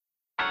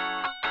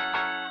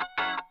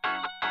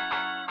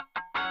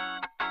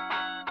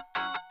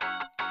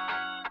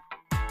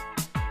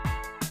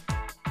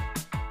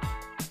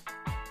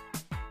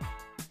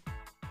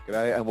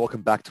G'day and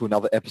welcome back to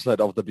another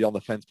episode of the Beyond the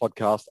Fence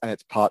podcast, and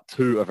it's part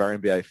 2 of our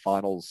NBA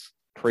Finals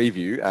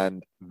preview.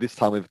 And this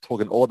time we're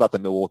talking all about the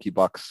Milwaukee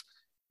Bucks,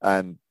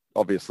 and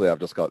obviously I've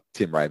just got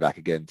Tim Ray back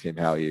again. Tim,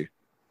 how are you?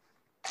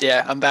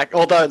 Yeah, I'm back.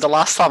 Although the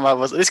last time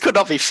this could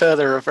not be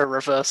further of a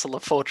reversal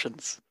of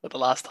fortunes. But the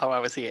last time I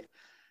was here,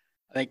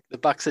 I think the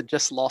Bucks had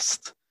just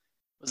lost.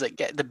 Was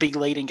it the big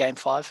lead in Game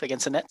 5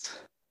 against the Nets?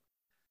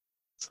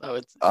 So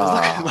it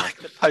was looking like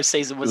the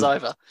postseason was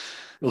over.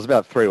 It was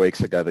about 3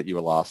 weeks ago that you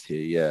were last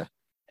here, yeah.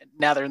 And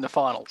now they're in the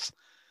finals.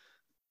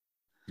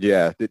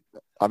 Yeah,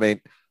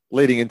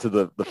 leading into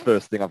the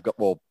first thing I've got,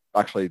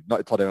 it's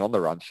not even on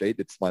the run sheet.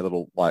 It's my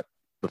little,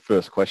 the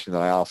first question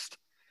that I asked.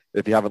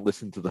 If you haven't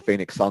listened to the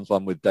Phoenix Suns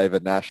one with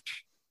David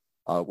Nash,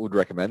 I would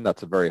recommend.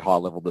 That's a very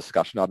high-level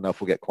discussion. I don't know if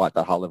we'll get quite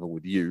that high level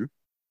with you.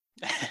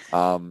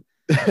 But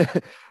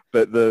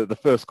the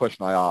first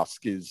question I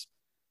ask is,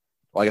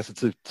 I guess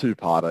it's a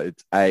two-parter.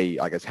 It's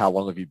I guess, how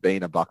long have you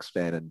been a Bucks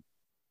fan, and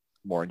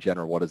more in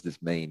general, what does this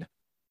mean?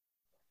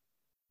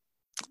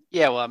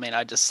 Yeah, well,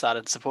 I just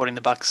started supporting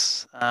the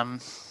Bucks the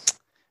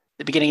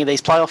beginning of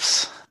these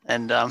playoffs,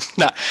 and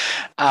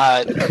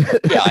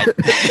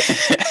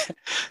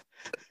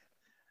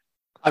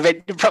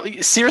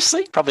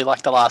probably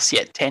like the last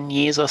 10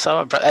 years or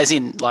so, as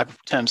in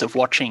terms of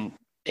watching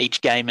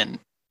each game and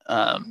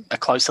a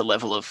closer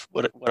level of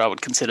what I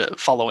would consider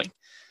following.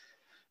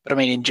 But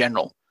in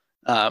general,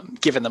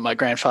 given that my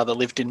grandfather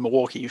lived in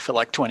Milwaukee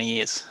for 20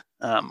 years,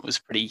 it was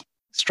a pretty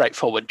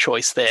straightforward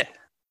choice there,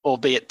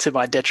 albeit to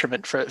my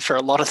detriment for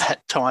a lot of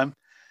that time.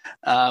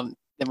 Then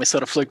we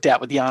sort of fluked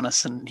out with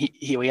Giannis, and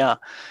here we are.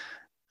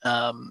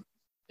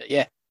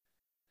 Yeah.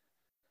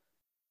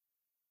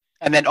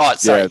 And then,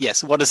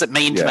 yes, what does it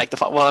mean to make the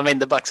final? Well,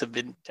 the Bucks have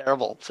been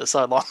terrible for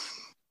so long.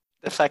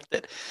 The fact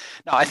that,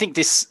 I think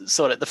this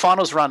the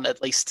finals run,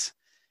 at least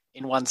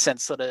in one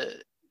sense, sort of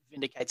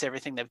vindicates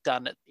everything they've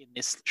done in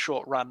this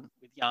short run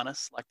with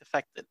Giannis. The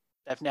fact that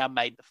they've now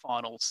made the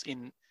finals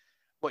in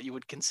what you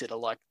would consider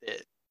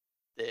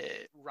their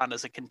run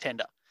as a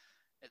contender.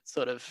 It's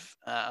sort of,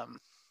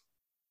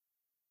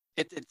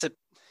 it's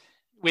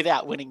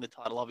without winning the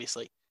title,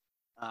 obviously.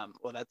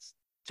 That's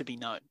to be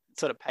known. It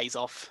sort of pays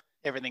off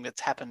everything that's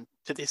happened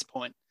to this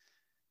point.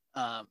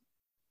 And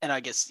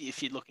I guess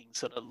if you're looking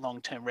sort of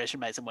long-term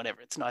resumes and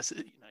whatever, it's nice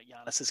that,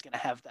 Giannis is going to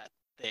have that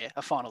there,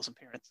 a finals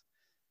appearance.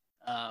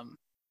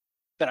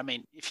 But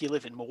if you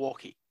live in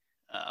Milwaukee,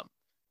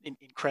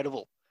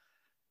 incredible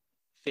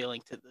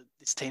feeling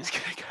this team's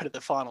going to go to the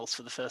finals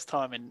for the first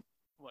time in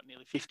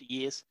nearly 50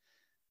 years.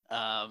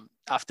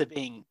 After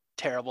being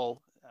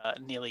terrible,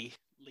 nearly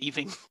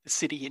leaving the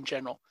city in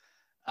general.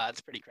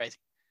 It's pretty crazy.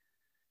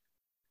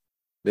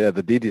 Yeah,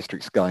 the D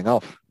District's going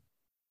off.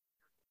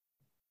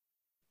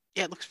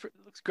 Yeah, it looks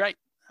great.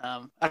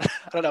 I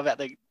don't know about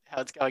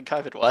how it's going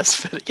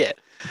COVID-wise, but yeah.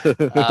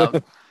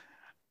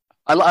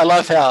 I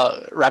love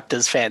how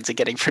Raptors fans are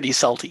getting pretty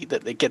salty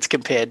that it gets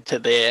compared to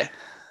their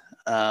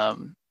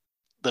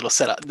little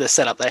setup, the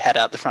setup they had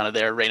out the front of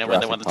their arena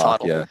when they won the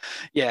title.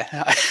 Yeah.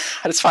 I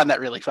just find that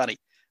really funny.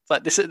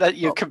 It's that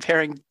you're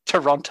comparing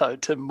Toronto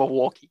to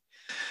Milwaukee,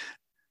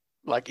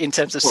 in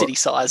terms of city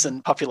size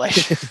and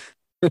population.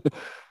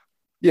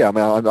 Yeah,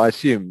 I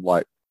assume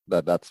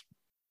that's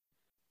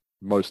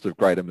most of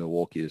Greater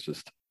Milwaukee is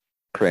just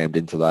crammed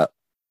into that,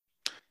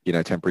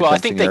 temporary. Well, I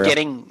think they're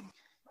getting.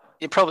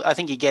 I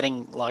think you're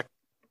getting the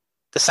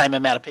same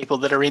amount of people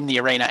that are in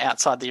the arena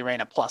outside the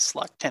arena plus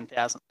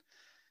 10,000.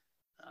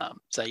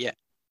 So yeah.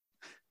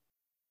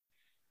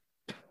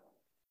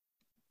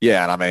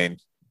 Yeah, and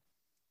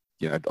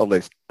at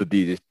least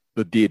the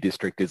Deer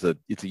District it's a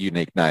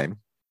unique name.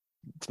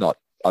 It's not.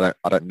 I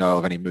don't know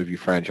of any movie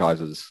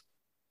franchises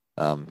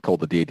called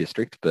the Deer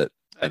District, but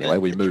anyway,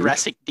 we moved.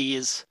 Jurassic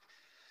Deers.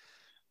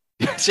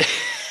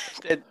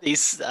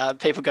 These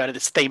people go to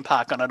this theme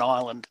park on an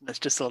island, and there's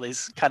just all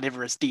these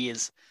carnivorous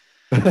deers.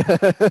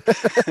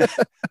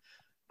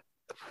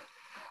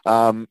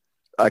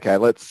 Okay,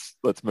 let's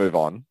move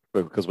on,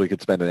 because we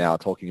could spend an hour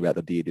talking about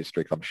the Deer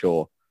District, I'm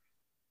sure.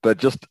 But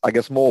just, I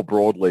guess, more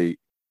broadly,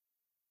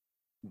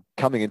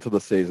 coming into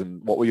the season,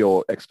 what were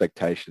your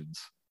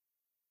expectations?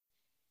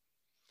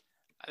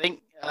 I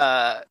think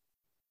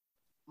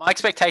my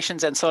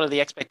expectations and sort of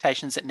the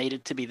expectations that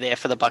needed to be there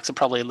for the Bucks are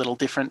probably a little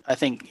different. I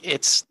think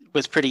it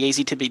was pretty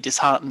easy to be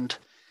disheartened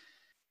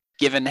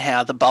given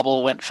how the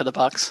bubble went for the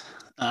Bucks.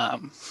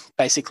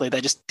 Basically,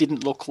 they just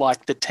didn't look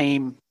like the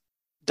team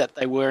that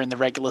they were in the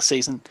regular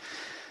season.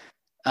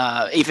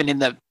 Even in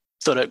the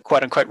sort of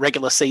quote-unquote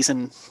regular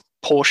season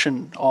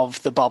portion of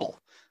the bubble,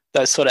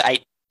 those sort of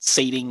 8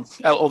 seeding,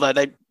 although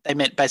they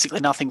meant basically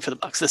nothing for the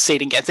Bucks, the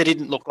seeding games, they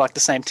didn't look like the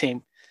same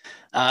team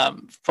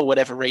for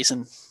whatever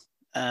reason.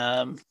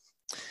 And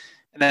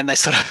then they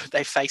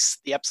face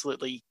the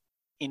absolutely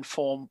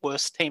in-form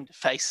worst team to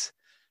face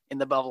in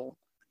the bubble.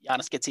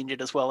 Giannis gets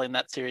injured as well in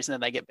that series, and then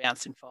they get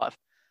bounced in 5.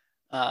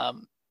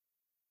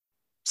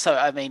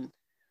 So,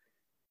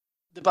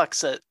 the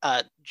Bucks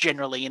are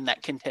generally in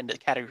that contender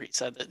category.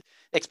 So the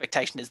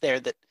expectation is there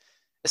that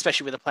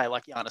especially with a player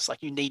like Giannis.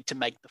 Like, you need to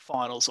make the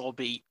finals or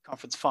be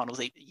conference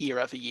finals year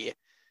over year.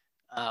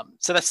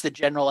 So that's the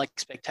general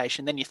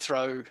expectation. Then you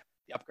throw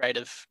the upgrade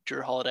of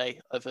Drew Holiday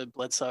over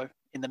Bledsoe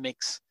in the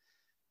mix,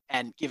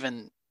 and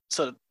given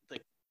sort of the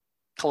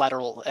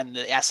collateral and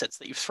the assets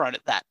that you've thrown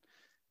at that,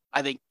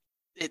 I think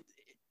it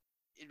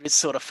was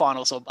sort of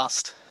finals or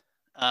bust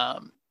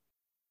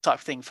type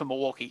thing for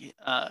Milwaukee,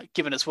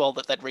 given as well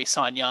that they'd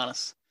re-sign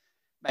Giannis.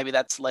 Maybe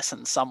that's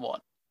lessened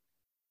somewhat.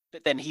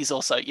 But then he's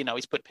also,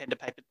 he's put pen to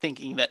paper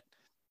thinking that,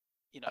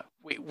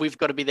 we've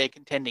got to be there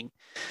contending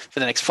for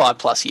the next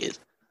 5+ years.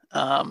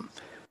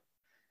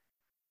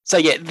 So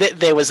yeah,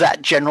 there was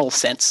that general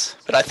sense,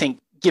 but I think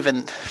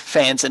given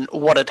fans and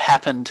what had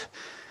happened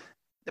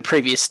the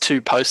previous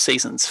 2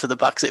 postseasons for the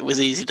Bucks, it was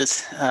easy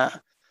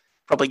to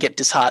probably get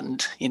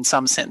disheartened in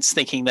some sense,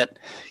 thinking that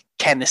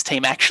can this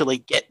team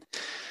actually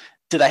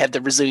do they have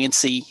the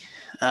resiliency?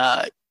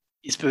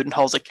 Is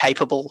Budenholzer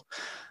capable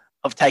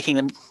of taking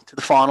them to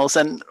the finals?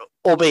 And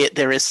albeit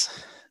there is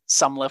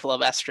some level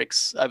of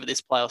asterisks over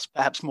this playoffs,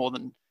 perhaps more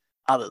than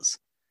others,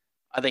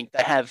 I think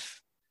they have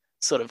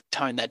sort of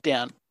toned that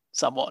down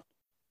somewhat.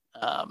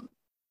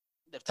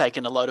 They've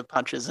taken a load of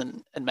punches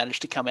and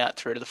managed to come out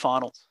through to the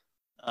finals.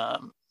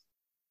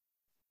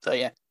 So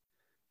yeah.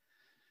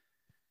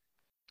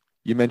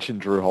 You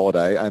mentioned Drew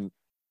Holiday, and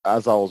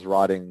as I was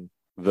writing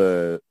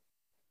the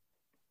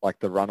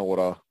run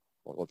order,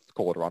 let's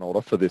call it a run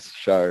order for this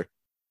show,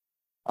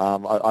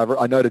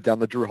 I noted down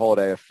the Drew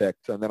Holiday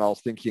effect, and then I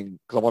was thinking,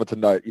 because I wanted to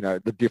note,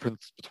 the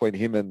difference between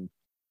him and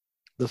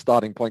the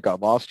starting point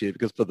guard last year,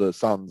 because for the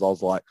Suns, I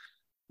was like,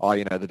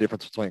 the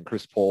difference between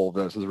Chris Paul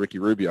versus Ricky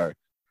Rubio.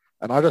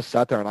 And I just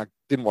sat there and I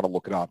didn't want to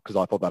look it up because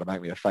I thought that'd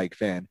make me a fake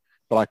fan,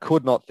 but I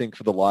could not think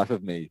for the life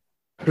of me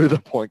who the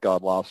point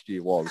guard last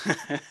year was.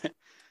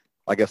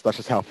 I guess that's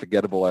just how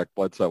forgettable Eric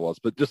Bledsoe was.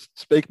 But just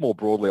speak more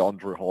broadly on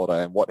Drew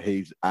Holiday and what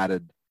he's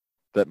added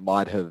that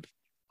might have,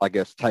 I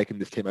guess, taken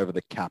this team over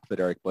the cap that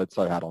Eric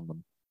Bledsoe had on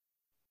them.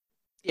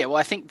 Yeah, well,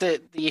 I think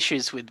the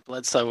issues with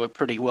Bledsoe were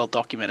pretty well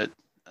documented.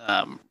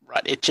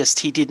 Right,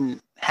 he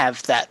didn't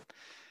have that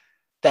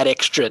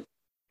extra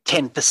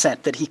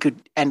 10% that he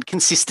could, and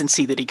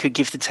consistency that he could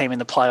give the team in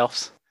the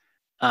playoffs.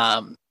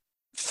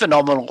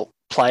 Phenomenal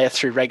player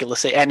through regular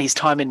season and his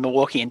time in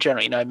Milwaukee in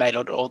general, made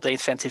all the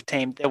defensive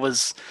team. There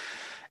was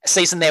a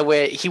season there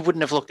where he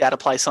wouldn't have looked out of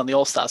place on the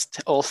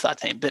All-Star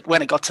team, but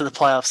when it got to the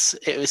playoffs,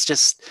 it was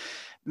just,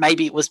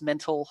 maybe it was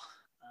mental.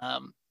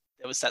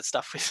 There was that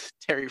stuff with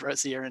Terry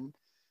Rozier and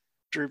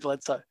Drew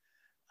Bledsoe.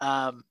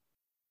 But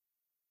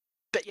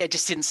yeah, it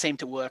just didn't seem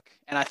to work.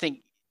 And I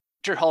think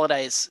Drew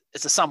Holiday is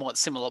a somewhat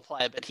similar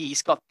player, but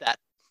he's got that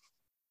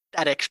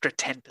extra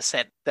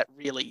 10% that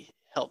really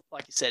helped,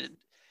 like you said,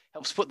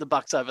 helps put the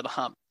Bucks over the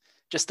hump.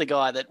 Just the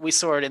guy that we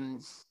saw it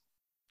in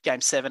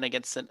Game 6 and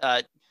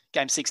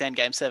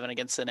Game 7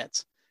 against the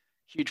Nets.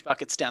 Huge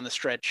buckets down the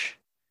stretch.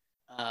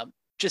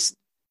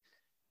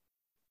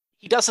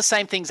 He does the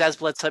same things as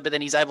Bledsoe, but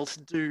then he's able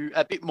to do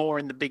a bit more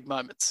in the big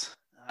moments.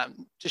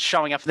 Just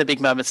showing up in the big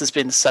moments has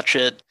been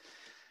the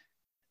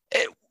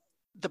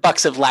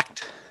Bucks have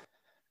lacked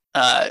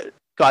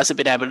guys have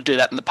been able to do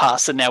that in the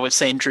past, and now we've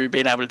seen Drew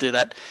being able to do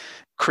that.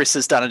 Chris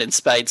has done it in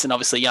spades, and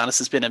obviously Giannis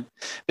has been a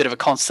bit of a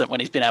constant when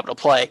he's been able to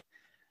play.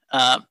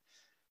 So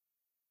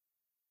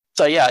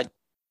yeah,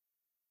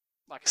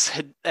 like I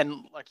said,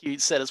 and like you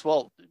said as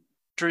well,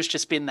 Drew's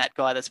just been that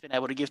guy that's been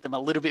able to give them a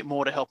little bit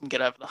more to help them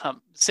get over the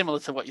hump, similar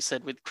to what you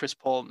said with Chris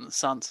Paul and the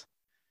Suns.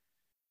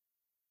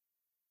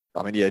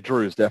 I mean, yeah,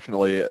 Drew's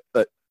definitely,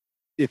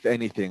 if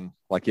anything,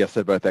 like, yes,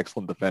 they're both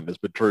excellent defenders,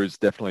 but Drew's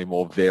definitely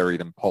more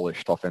varied and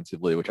polished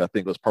offensively, which I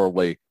think was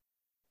probably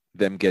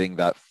them getting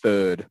that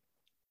third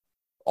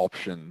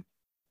option,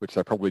 which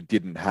they probably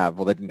didn't have,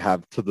 or they didn't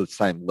have to the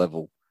same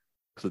level.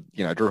 Because,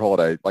 Drew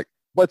Holiday, like,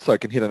 Bledsoe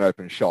can hit an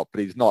open shot,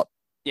 but he's not,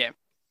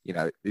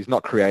 he's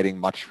not creating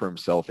much for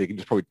himself. He can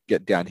just probably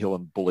get downhill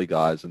and bully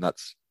guys, and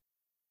that's,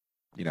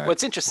 Well,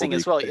 it's interesting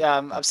as well.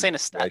 I've seen a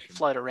stat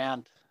float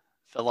around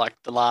for like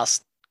the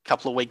last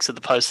couple of weeks of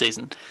the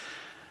postseason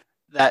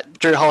that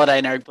Drew Holiday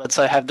and Eric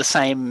Bledsoe have the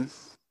same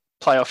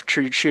playoff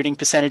true shooting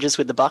percentages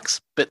with the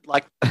Bucks, but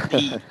like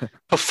the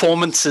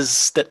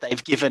performances that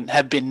they've given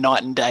have been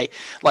night and day.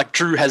 Like,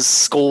 Drew has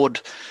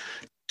scored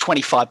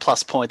 25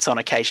 plus points on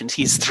occasions.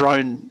 He's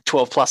thrown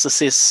 12 plus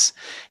assists.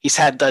 He's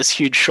had those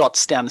huge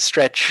shots down the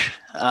stretch.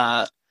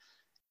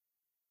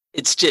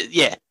 It's just,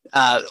 like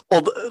I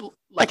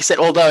said,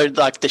 although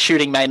like the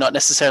shooting may not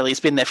necessarily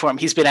have been there for him,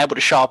 he's been able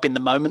to show up in the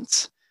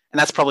moments. And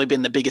that's probably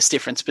been the biggest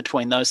difference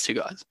between those two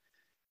guys.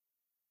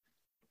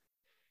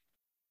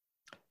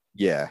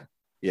 Yeah.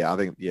 I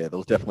think, there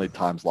was definitely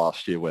times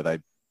last year where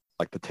the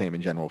team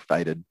in general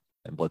faded,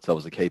 and Bledsoe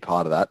was a key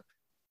part of that.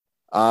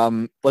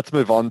 Let's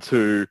move on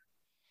to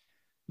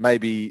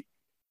maybe,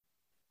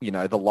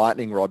 the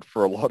lightning rod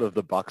for a lot of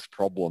the Bucks'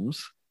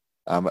 problems,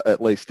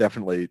 at least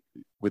definitely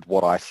with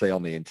what I see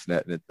on the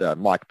internet,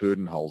 and Mike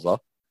Budenholzer.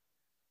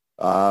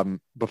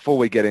 Before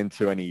we get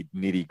into any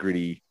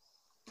nitty-gritty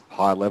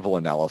high-level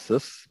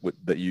analysis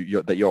that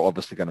you're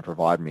obviously going to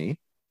provide me,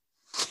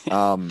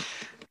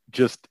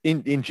 just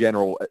in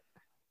general,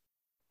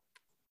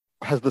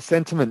 has the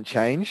sentiment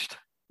changed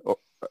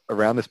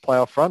around this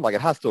playoff front? Like,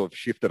 it has to have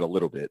shifted a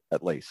little bit,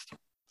 at least.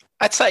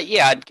 I'd say,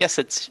 yeah, I guess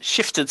it's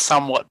shifted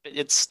somewhat, but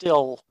it's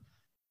still,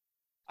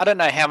 I don't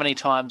know how many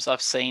times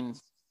I've seen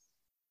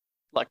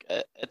like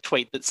a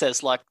tweet that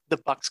says like the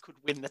Bucks could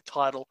win the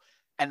title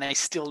and they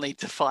still need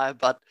to fire,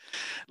 but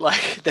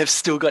like they've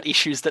still got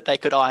issues that they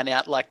could iron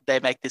out. Like they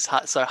make this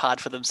so hard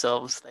for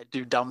themselves. They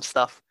do dumb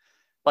stuff.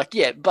 Like,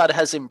 yeah, Bud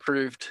has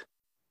improved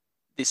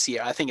this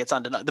year. I think it's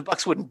undeniable. The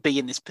Bucks wouldn't be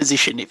in this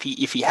position if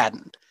he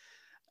hadn't.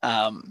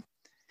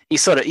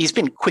 He's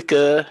been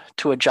quicker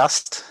to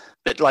adjust,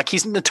 but like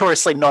he's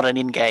notoriously not an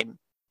in-game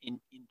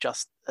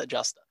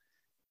adjuster.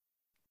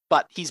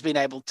 But he's been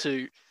able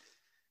to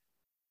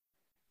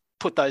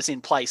put those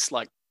in place.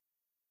 Like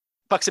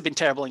Bucks have been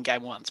terrible in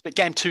game 1s, but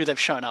game 2 they've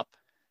shown up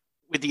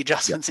with the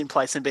adjustments in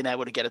place and been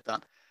able to get it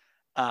done.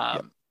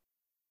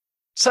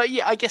 So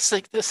yeah, I guess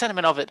the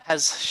sentiment of it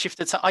has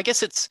shifted. So I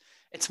guess it's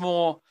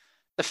more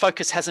the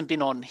focus hasn't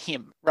been on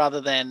him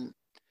rather than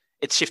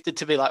it's shifted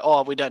to be like,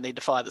 oh, we don't need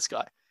to fire this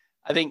guy.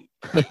 I think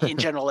in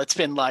general it's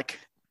been like,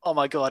 oh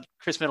my God,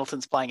 Chris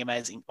Middleton's playing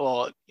amazing,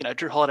 or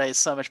Drew Holiday is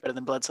so much better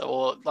than Bledsoe,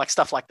 or like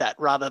stuff like that,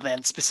 rather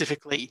than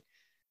specifically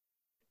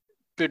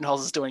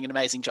Budenholzer's doing an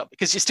amazing job,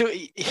 because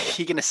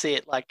you're going to see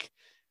it like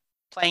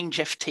playing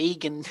Jeff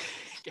Teague in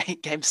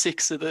Game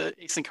 6 of the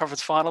Eastern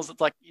Conference Finals.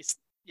 It's like,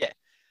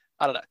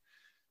 I don't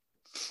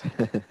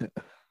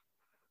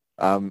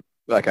know.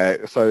 Okay,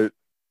 so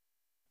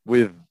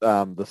with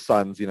the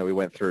Suns, we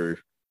went through,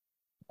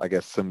 I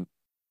guess, some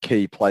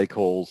key play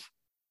calls.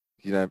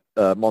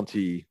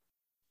 Monty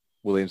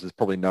Williams is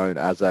probably known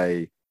as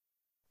a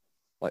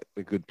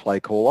good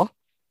play caller.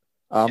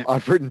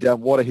 I've written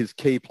down what are his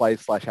key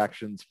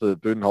plays/actions for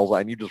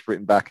Budenholzer, and you've just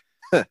written back.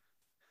 Well,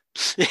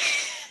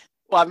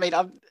 I mean,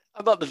 I'm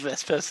not the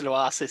best person to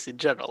ask this in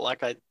general.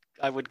 Like,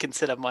 I would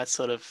consider my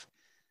sort of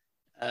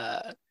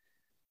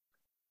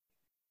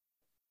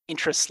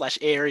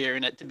interest/area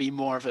in it to be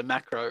more of a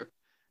macro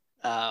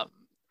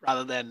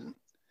rather than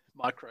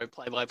micro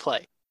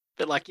play-by-play.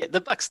 But like, yeah, the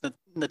Bucks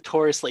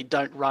notoriously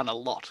don't run a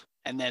lot,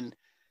 and then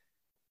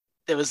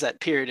there was that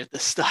period at the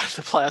start of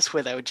the playoffs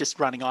where they were just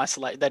running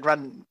isolate. They'd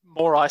run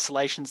more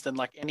isolations than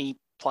like any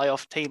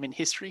playoff team in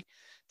history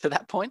to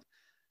that point.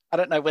 I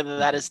don't know whether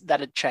that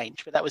had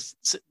changed, but that was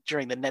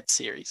during the Nets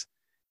series.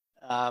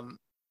 But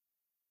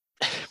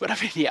I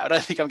mean, yeah, I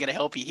don't think I'm going to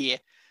help you here.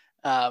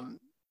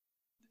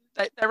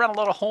 They run a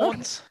lot of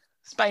horns.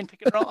 Spain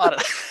pick and roll. I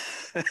don't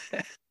know.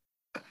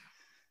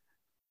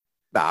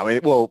 No, I mean,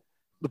 well,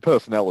 the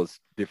personnel is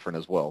different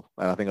as well,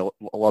 and I think a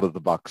lot of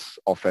the Bucks'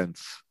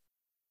 offense,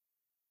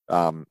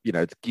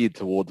 it's geared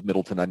towards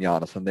Middleton and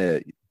Giannis, and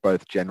they're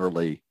both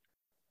generally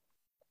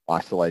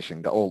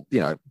isolation, or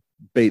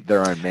beat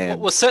their own man.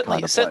 Well,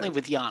 certainly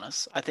with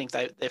Giannis, I think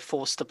they're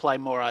forced to play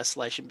more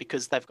isolation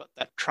because they've got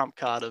that trump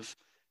card of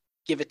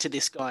give it to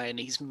this guy and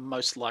he's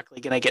most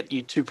likely going to get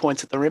you 2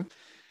 points at the rim.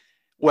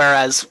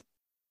 Whereas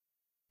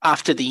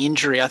after the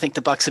injury, I think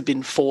the Bucks have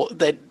been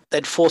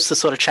they'd forced to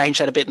sort of change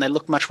that a bit, and they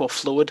look much more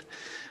fluid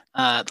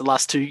the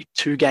last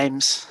two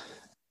games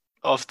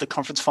of the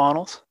conference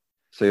finals.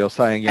 So you're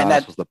saying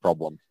Giannis was the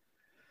problem?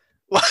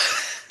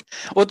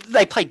 Well,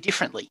 they play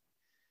differently.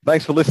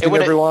 Thanks for listening,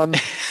 everyone.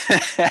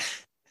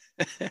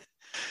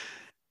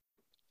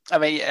 I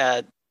mean,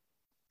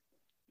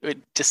 we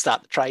just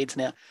start the trades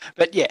now,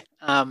 but yeah,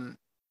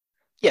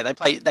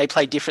 they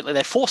play differently.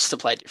 They're forced to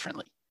play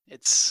differently.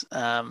 It's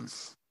I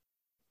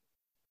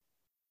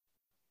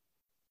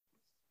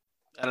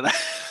don't know.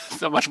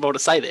 There's not much more to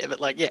say there, but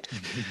like, yeah.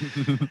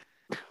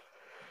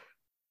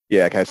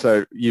 Yeah, okay.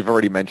 So you've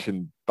already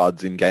mentioned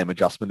Bud's in-game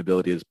adjustment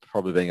ability as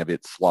probably being a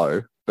bit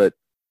slow, but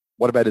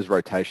what about his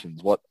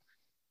rotations?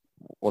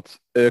 What's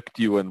irked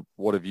you, and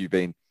what have you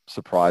been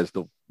surprised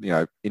or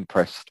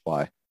impressed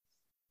by?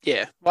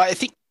 Yeah, well, I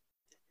think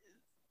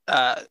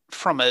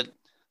from a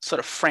sort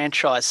of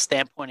franchise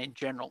standpoint in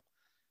general,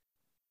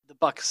 the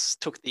Bucks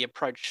took the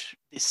approach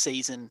this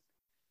season,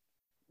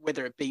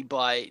 whether it be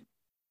by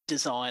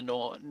design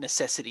or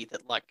necessity,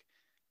 that like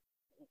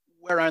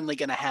we're only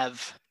going to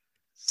have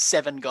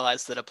 7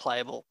 guys that are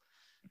playable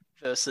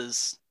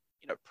versus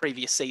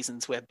previous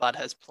seasons where Bud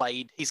has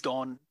played. He's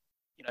gone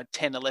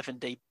 10, 11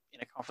 deep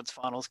in a conference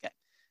finals game.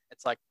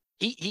 It's like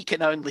he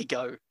can only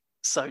go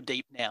so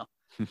deep now,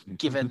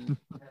 given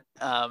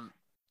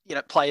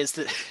players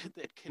that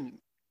can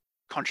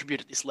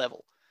contribute at this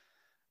level.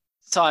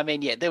 So I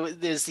mean, yeah,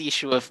 there's the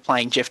issue of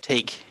playing Jeff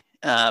Teague,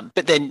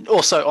 but then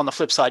also on the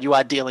flip side, you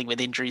are dealing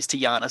with injuries to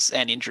Giannis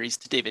and injuries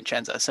to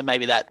DiVincenzo. So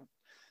maybe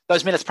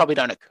those minutes probably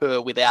don't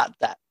occur without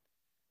that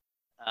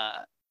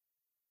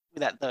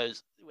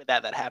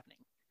happening.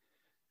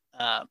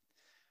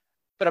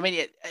 But I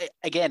mean,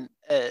 again,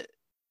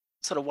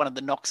 sort of one of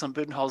the knocks on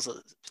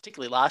Budenholzer,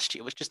 particularly last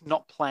year, was just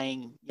not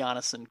playing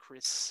Giannis and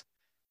Chris,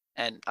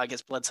 and I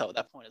guess Bledsoe at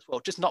that point as well.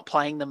 Just not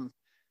playing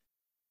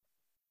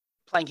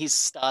his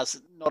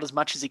stars not as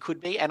much as he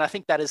could be, and I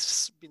think that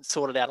has been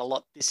sorted out a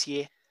lot this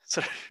year.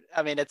 So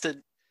I mean, it's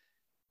an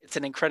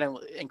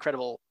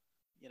incredible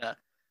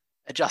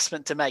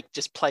adjustment to make.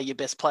 Just play your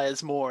best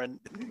players more, and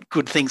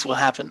good things will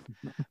happen.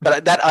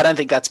 But I don't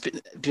think that's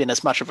been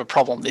as much of a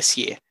problem this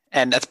year,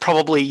 and that's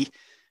probably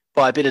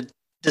by a bit of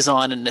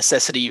design and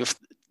necessity of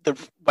the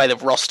way the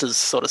roster's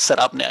sort of set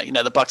up now.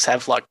 The Bucks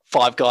have like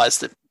 5 guys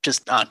that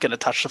just aren't going to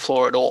touch the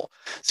floor at all,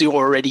 so you're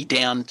already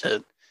down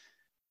to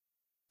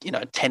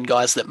 10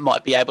 guys that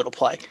might be able to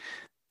play.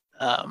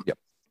 Yep.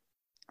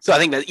 So I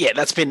think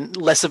that's been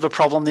less of a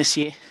problem this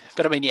year.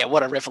 But I mean,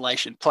 what a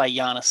revelation! Play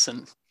Giannis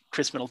and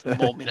Chris Middleton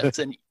more minutes,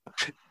 and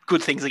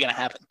good things are going to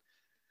happen.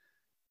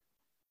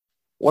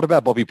 What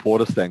about Bobby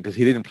Portis then? Because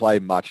he didn't play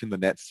much in the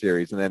Nets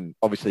series, and then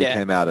obviously he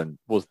came out and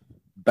was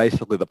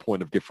basically the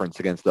point of difference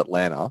against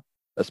Atlanta,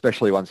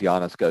 especially once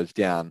Giannis goes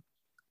down.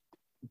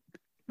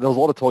 There was a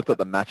lot of talk that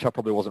the matchup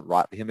probably wasn't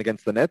right for him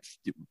against the Nets.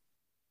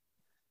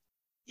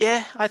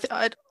 Yeah, I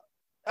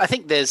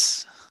think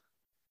there's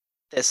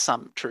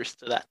some truth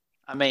to that.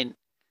 I mean,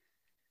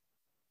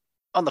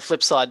 on the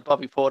flip side,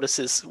 Bobby Portis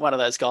is one of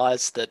those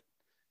guys that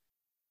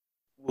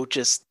will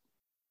just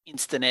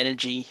instant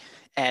energy,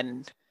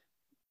 and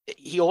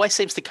he always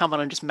seems to come on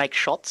and just make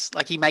shots.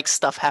 Like, he makes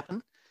stuff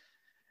happen.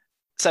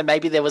 So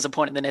maybe there was a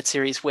point in the Net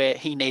series where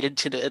he needed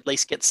to at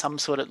least get some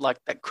sort of, like,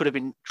 that could have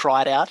been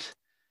tried out.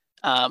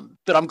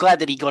 But I'm glad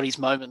that he got his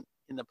moment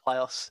in the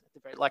playoffs.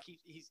 Like,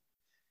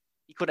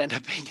 he could end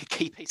up being a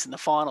key piece in the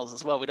finals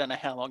as well. We don't know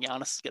how long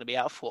Giannis is going to be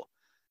out for.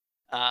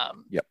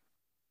 Yep.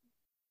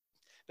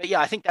 But yeah,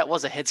 I think that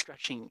was a head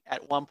scratching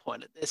at one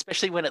point,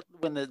 especially when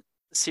the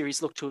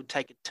series looked to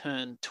take a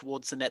turn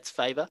towards the Nets'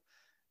 favor.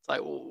 It's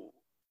like, well,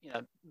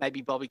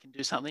 maybe Bobby can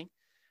do something.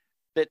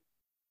 But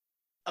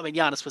I mean,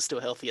 Giannis was still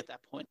healthy at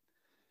that point,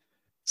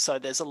 so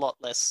there's a lot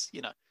less,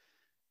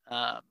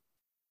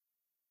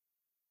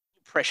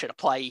 pressure to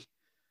play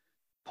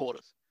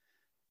Portis.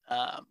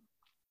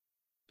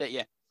 But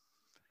yeah.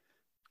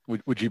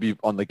 Would you be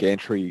on the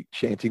gantry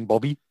chanting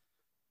Bobby?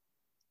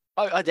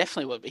 I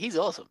definitely would, but he's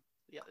awesome.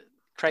 Yeah,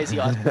 crazy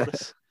eyes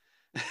Portis.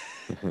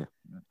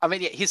 I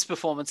mean, his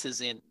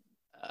performances in,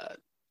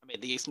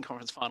 the Eastern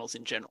Conference Finals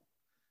in general.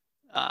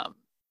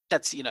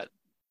 That's,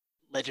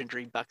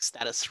 legendary Buck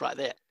status right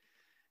there.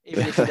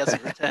 Even if he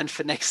doesn't return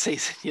for next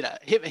season,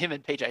 him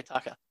and PJ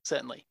Tucker,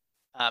 certainly.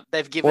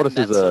 They've given Portis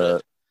that sort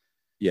of...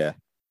 Yeah.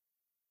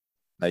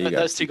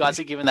 Those two guys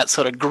are given that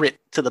sort of grit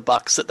to the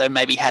Bucks that they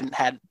maybe hadn't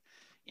had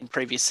in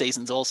previous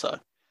seasons also.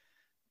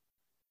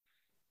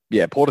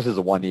 Yeah, Portis is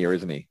a 1 year,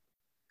 isn't he?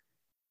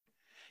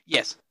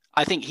 Yes.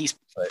 I think he's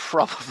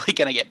probably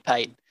going to get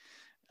paid.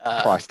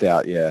 Priced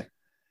out, yeah.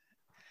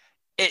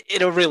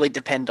 It'll really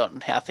depend on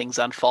how things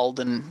unfold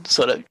and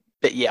sort of,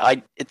 but yeah,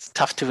 it's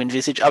tough to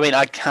envisage. I mean,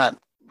 I can't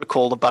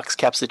recall the Bucks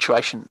cap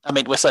situation. I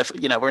mean,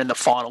 we're in the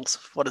finals.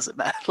 What does it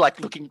matter?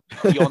 Like, looking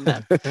beyond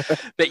that.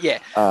 But yeah.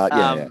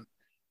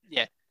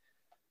 Yeah.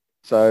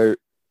 So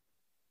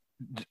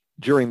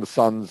during the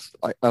Suns,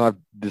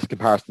 this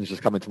comparison's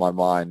just come into my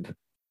mind,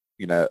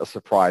 a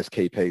surprise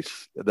key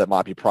piece that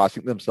might be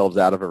pricing themselves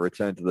out of a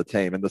return to the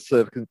team. And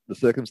the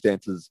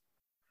circumstances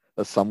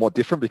are somewhat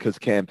different because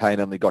Cam Payne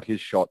only got his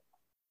shot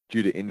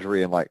due to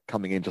injury and like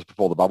coming in just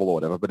before the bubble or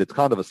whatever. But it's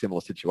kind of a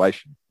similar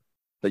situation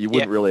that you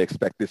wouldn't really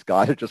expect this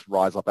guy to just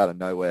rise up out of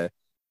nowhere.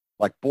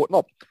 Like, I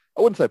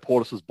wouldn't say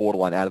Portis was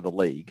borderline out of the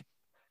league,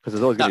 because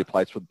there's always going to be a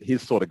place for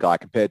his sort of guy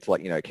compared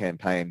to Cam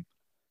Payne.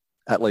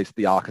 At least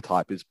the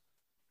archetype is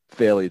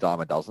fairly a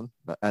dime a dozen,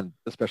 and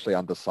especially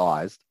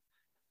undersized.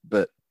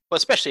 But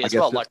especially as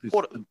well, like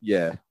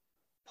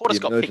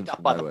Portis got picked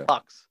up by the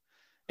Bucks.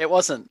 It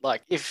wasn't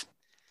like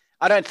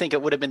I don't think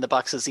it would have been the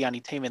Bucks as the only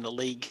team in the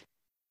league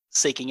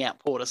seeking out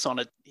Portis on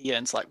it. He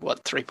earns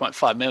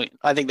 $3.5 million.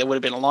 I think there would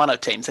have been a line of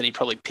teams, and he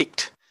probably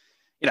picked.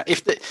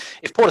 If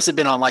Portis had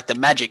been on like the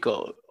Magic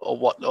or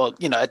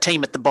a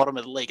team at the bottom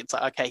of the league, it's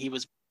like, okay, he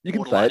was. You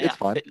can say it. It's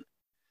fine.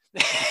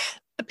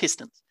 The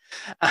Pistons.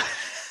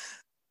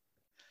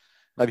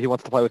 Maybe he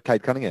wants to play with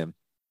Cade Cunningham.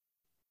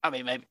 I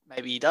mean,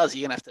 maybe he does.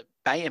 You're gonna have to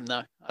pay him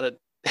though.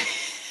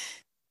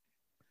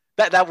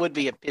 That would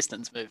be a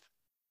Pistons move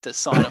to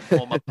sign a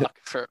former Buck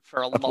for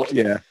a lot.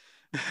 Yeah.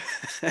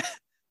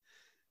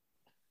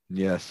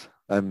 Yes,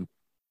 and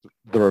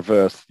the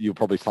reverse, you'll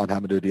probably sign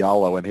Hamidou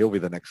Diallo, and he'll be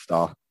the next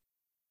star.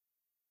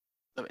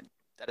 I mean,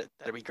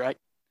 that'd be great.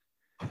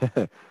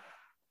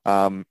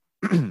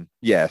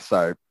 Yeah.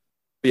 So,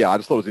 yeah, I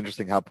just thought it was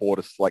interesting how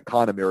Portis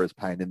kind of mirrors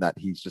Payne in that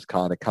he's just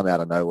kind of come out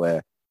of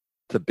nowhere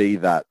to be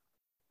the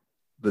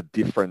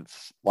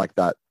difference like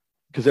that,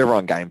 because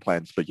everyone game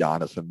plans for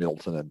Giannis and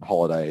Middleton and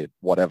Holiday,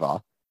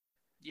 whatever.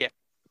 Yeah.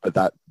 But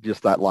the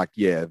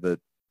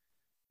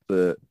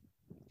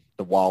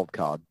wild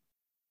card.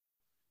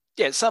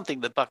 Yeah, it's something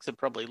the Bucks have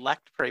probably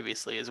lacked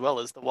previously, as well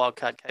as the wild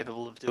card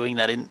capable of doing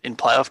that in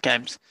playoff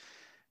games.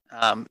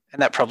 And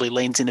that probably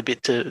leans in a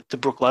bit to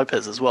Brook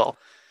Lopez as well.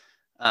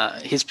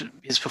 His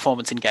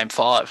performance in Game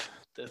 5,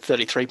 the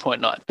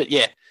 33-point night. But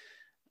yeah,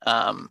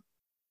 I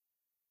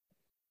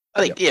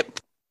think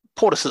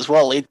Portis as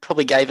well. He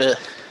probably gave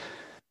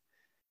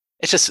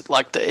It's just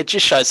it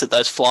just shows that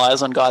those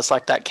flyers on guys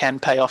like that can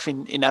pay off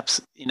in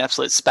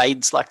absolute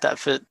spades like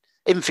that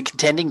even for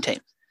contending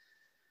teams.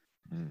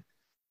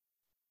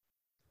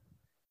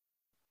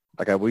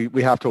 Okay,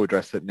 we have to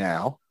address it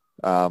now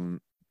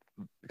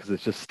because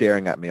it's just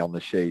staring at me on the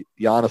sheet.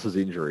 Giannis's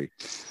injury.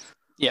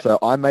 Yeah. So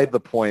I made the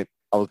point,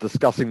 I was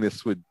discussing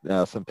this with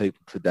some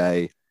people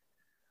today.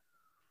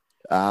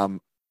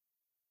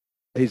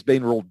 He's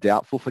been ruled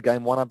doubtful for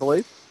game one, I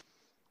believe.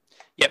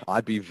 Yep.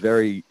 I'd be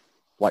very,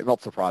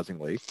 not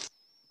surprisingly,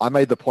 I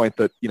made the point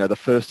that, the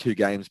first two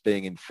games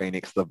being in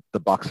Phoenix, the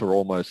Bucks are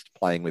almost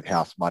playing with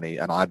house money.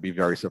 And I'd be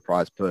very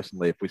surprised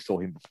personally if we saw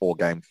him before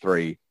game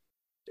three,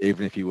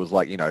 even if he was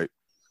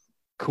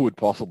could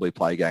possibly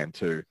play game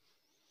two.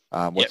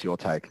 What's your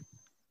take?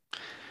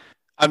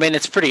 I mean,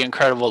 it's pretty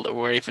incredible that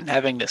we're even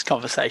having this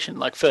conversation.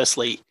 Like,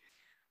 firstly,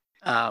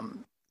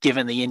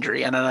 given the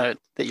injury, and I know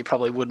that you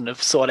probably wouldn't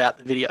have sought out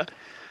the video,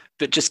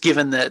 but just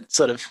given the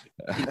sort of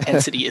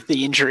intensity of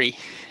the injury,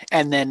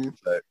 and then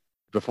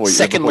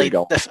secondly,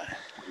 before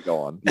you go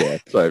on, yeah.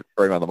 So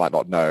for anyone that might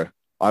not know,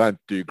 I don't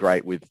do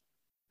great with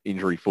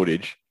injury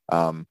footage.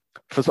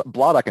 For some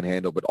blood, I can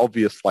handle, but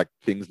obvious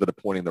things that are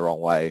pointing the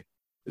wrong way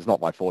is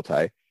not my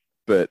forte.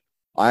 But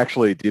I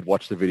actually did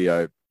watch the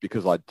video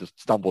because I just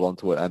stumbled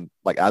onto it, and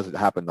as it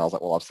happened, I was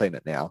like, well, I've seen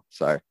it now.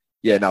 So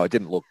yeah, no, it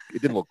didn't look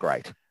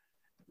great.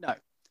 No,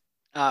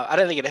 I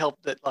don't think it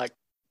helped that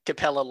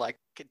Capella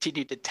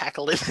continued to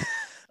tackle him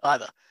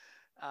either.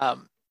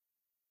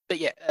 But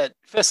yeah,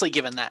 firstly,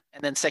 given that,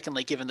 and then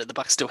secondly, given that the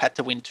Bucks still had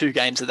to win 2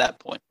 games at that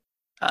point,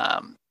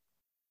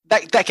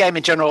 that game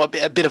in general a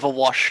bit of a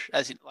wash.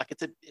 As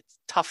it's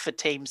tough for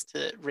teams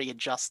to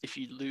readjust if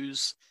you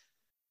lose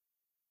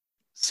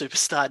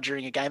superstar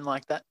during a game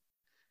like that.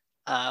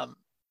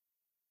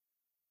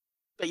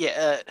 But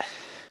yeah,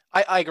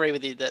 I agree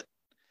with you that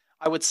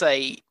I would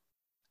say.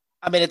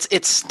 I mean,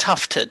 it's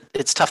tough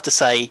to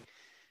say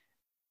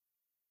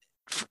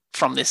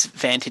from this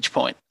vantage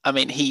point. I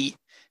mean,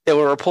 there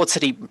were reports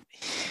that he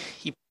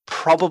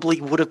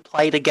probably would have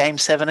played a game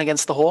 7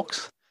 against the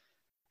Hawks,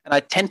 and I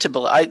tend to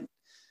believe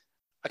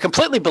I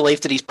completely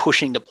believe that he's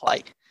pushing to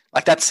play.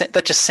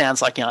 That just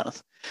sounds like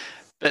Giannis,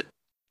 but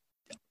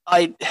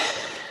I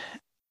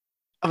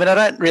mean, I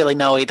don't really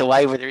know either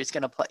way whether he's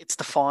going to play. It's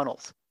the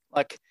finals.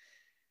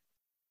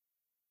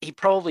 He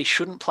probably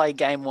shouldn't play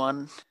game 1,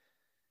 and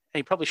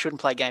he probably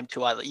shouldn't play game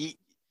 2 either.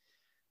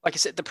 Like I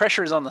said, the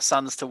pressure is on the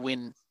Suns to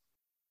win,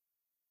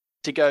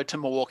 to go to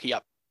Milwaukee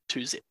up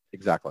 2-0.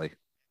 Exactly.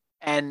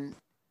 And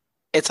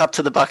it's up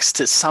to the Bucks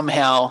to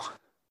somehow,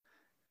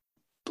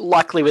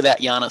 likely without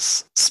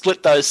Giannis,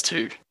 split those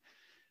two.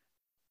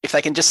 If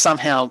they can just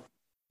somehow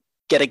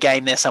get a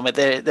game there somewhere,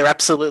 they're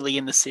absolutely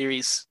in the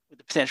series with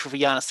the potential for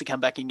Giannis to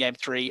come back in game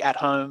 3 at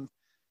home.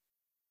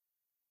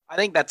 I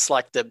think that's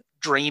the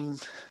dream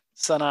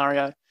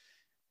scenario.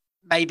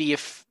 Maybe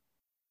if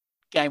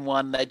game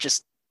 1 they're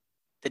just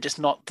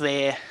not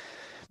there.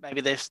 Maybe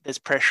there's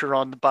pressure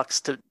on the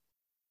Bucks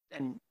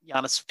and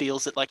Giannis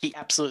feels that he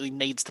absolutely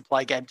needs to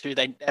play game 2.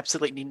 They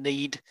absolutely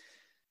need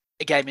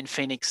a game in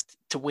Phoenix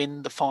to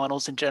win the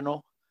finals in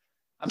general.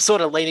 I'm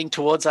sort of leaning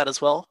towards that as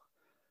well.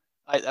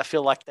 I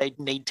feel like they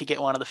need to get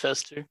one of the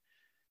first 2.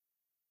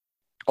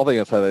 I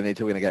think I'd say they need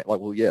to win a game.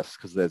 Well, yes,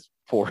 because there's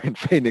 4 in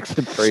Phoenix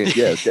and 3 in,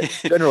 yeah.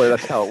 Generally,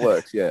 that's how it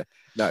works. Yeah.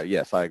 No,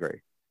 yes, I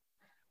agree.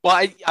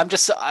 Well, I'm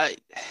just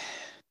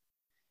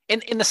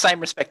in the same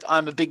respect,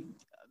 I'm a big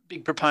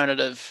proponent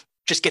of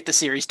just get the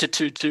series to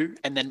 2-2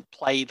 and then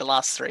play the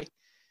last 3.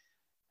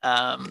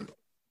 So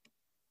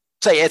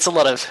yeah, it's a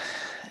lot of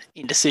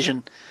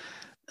indecision,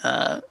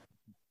 sort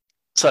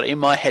of in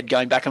my head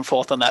going back and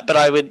forth on that. But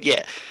I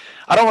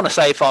don't want to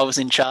say if I was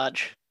in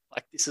charge,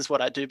 this is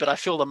what I do, but I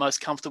feel the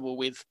most comfortable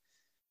with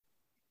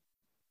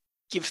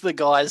give the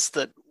guys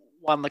that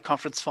won the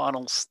conference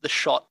finals the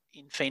shot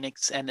in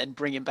Phoenix and then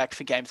bring him back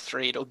for game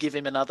 3. It'll give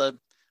him another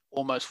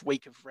almost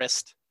week of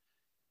rest.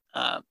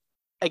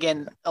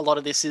 Again, a lot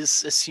of this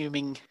is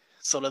assuming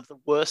sort of the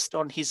worst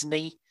on his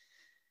knee,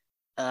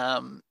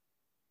 and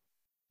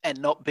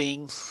not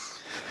being,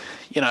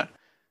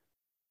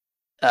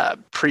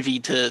 privy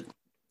to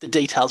the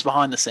details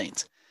behind the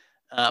scenes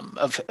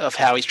of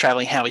how he's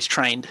traveling, how he's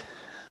trained.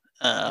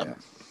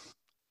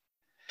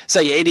 So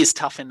yeah, it is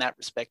tough in that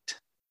respect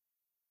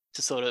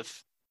to sort of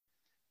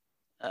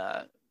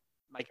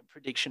make a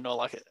prediction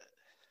or a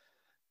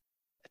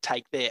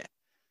take there.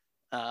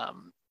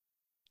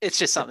 It's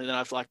just something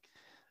that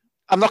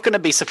I'm not going to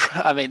be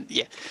surprised. I mean,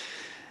 yeah,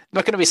 I'm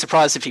not going to be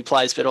surprised if he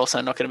plays, but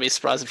also not going to be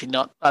surprised if he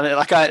not. I mean,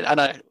 I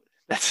know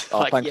that's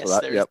yes,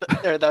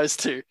 there are those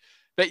two,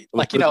 but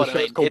you know what I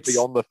mean. It's called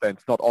Beyond the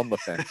Fence, not On the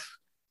Fence.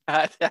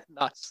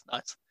 Nice.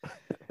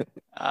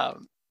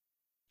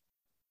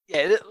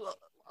 Yeah,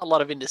 a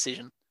lot of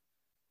indecision.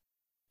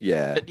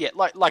 Yeah, but yeah,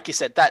 like you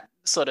said, that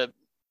sort of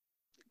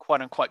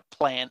quote unquote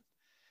plan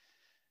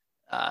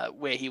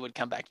where he would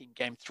come back in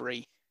game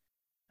 3.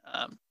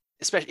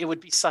 Especially, it would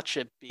be such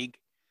a big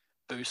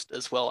boost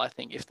as well, I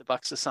think, if the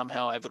Bucks are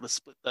somehow able to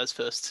split those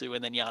first 2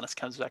 and then Giannis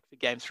comes back for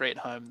game 3 at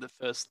home, the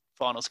first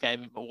finals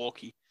game in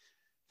Milwaukee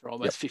for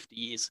almost 50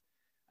 years.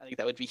 I think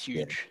that would be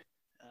huge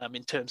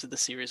in terms of the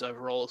series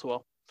overall as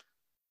well.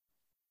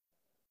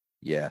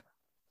 Yeah.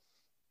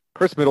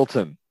 Chris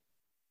Middleton,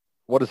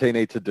 what does he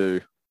need to do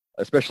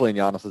especially in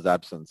Giannis's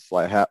absence.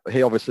 Like how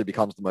he obviously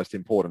becomes the most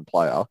important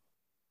player,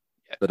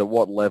 but at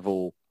what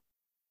level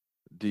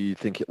do you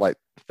think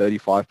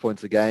 35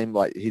 points a game?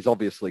 Like he's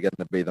obviously going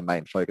to be the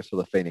main focus for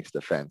the Phoenix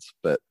defense,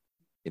 but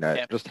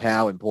just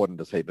how important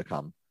does he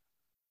become?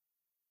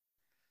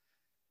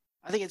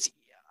 I think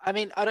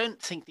I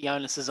don't think the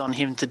onus is on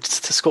him to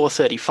score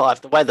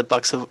 35. The way the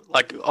Bucks have,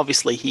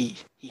 obviously he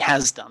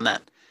has done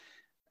that.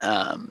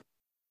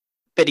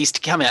 But he's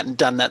come out and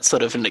done that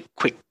sort of in a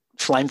quick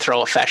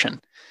flamethrower fashion.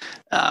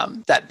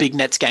 That big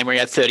Nets game where he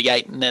had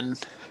 38 and then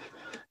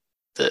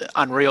the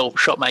unreal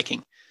shot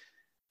making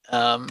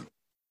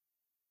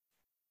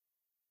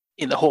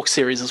in the Hawks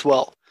series as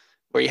well,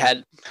 where he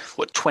had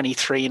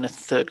 23 in a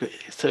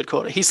third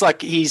quarter. He's had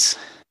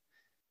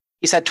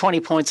 20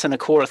 points in a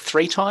quarter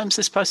 3 times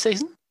this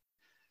postseason.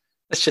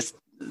 That's just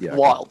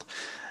wild.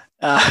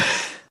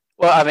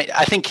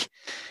 I think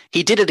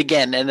he did it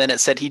again, and then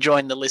it said he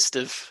joined the list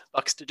of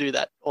Bucks to do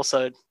that.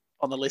 Also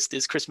on the list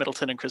is Chris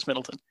Middleton and Chris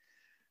Middleton.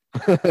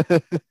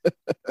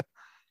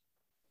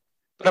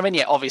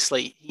 But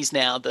obviously he's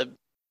now the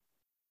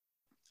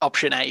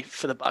option A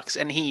for the Bucks,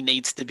 and he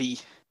needs to be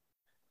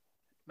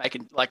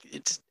making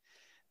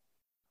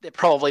they're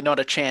probably not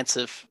a chance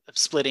of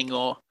splitting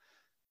or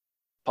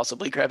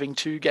possibly grabbing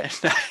 2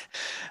 games,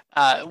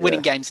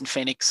 winning games in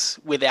Phoenix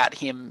without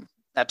him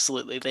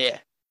absolutely there.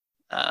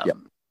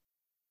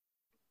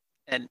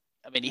 And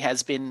he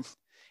has been.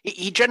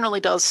 He generally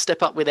does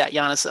step up without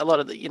Giannis. A lot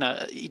of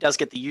he does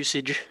get the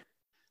usage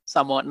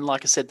somewhat, and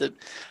like I said, the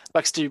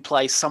Bucks do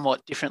play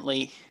somewhat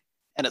differently,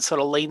 and it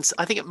sort of leans.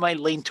 I think it may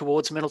lean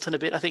towards Middleton a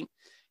bit. I think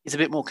he's a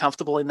bit more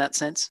comfortable in that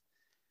sense.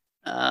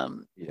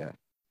 Without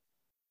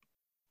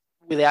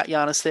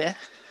Giannis there.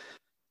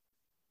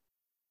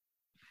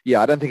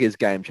 Yeah, I don't think his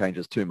game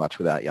changes too much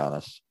without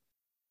Giannis.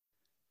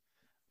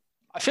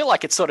 I feel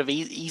like it's sort of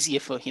easier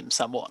for him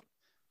somewhat.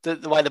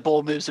 The way the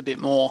ball moves a bit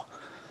more.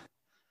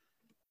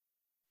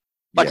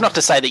 Not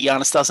to say that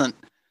Giannis doesn't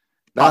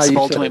pass the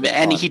ball to him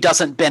and he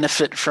doesn't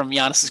benefit from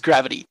Giannis's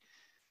gravity.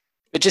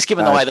 But just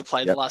given the way they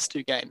played the last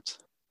 2 games.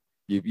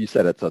 You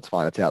said it, so it's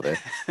fine. It's out there.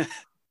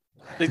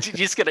 You're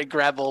just going to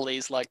grab all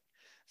these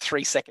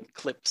 3-second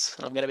clips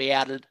and I'm going to be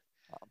outed.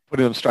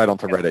 Putting them straight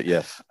onto Reddit,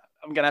 yes.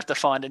 I'm going to have to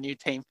find a new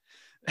team.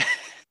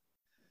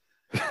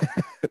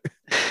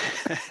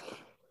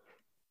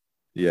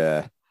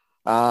 Yeah.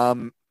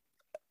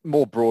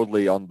 More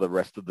broadly on the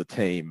rest of the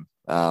team,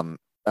 and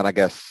I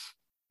guess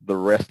the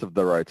rest of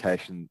the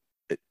rotation.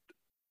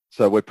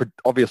 So we're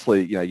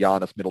obviously,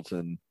 Giannis,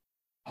 Middleton,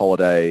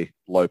 Holiday,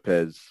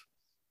 Lopez,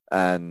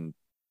 and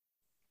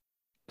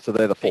so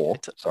they're the 4.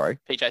 Sorry.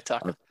 PJ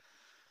Tucker.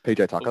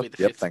 PJ Tucker.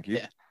 Yep, thank you.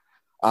 Yeah.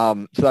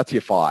 So that's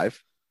your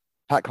 5.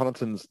 Pat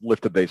Connaughton's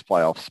lifted these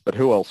playoffs, but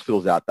who else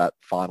fills out that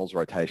finals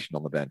rotation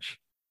on the bench?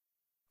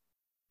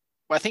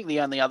 Well, I think the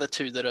only other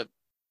 2 that are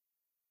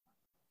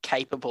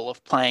capable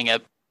of playing are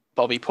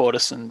Bobby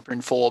Portis and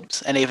Bryn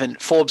Forbes. And even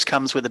Forbes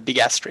comes with a big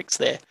asterisk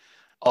there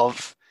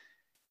of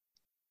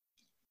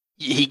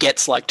he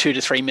gets 2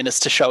 to 3 minutes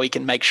to show he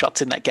can make shots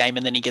in that game,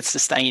 and then he gets to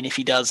stay in if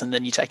he does, and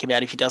then you take him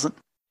out if he doesn't.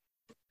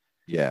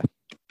 Yeah.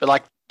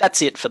 But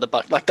that's it for the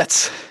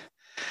Bucks.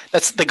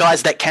 That's the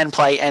guys that can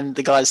play and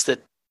the guys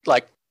that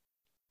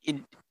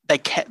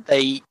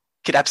they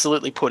could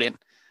absolutely put in.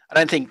 I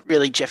don't think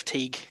really Jeff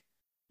Teague.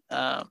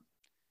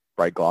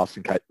 Break glass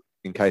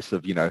in case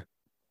of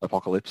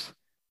apocalypse.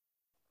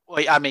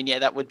 Well,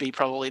 that would be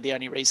probably the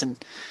only reason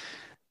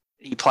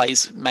he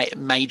plays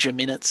major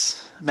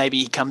minutes. Maybe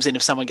he comes in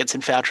if someone gets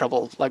in foul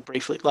trouble,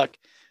 briefly.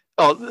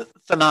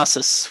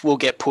 Thanasis will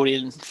get put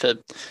in for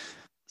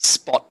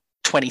spot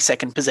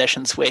 20-second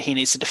possessions where he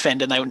needs to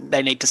defend and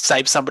they need to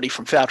save somebody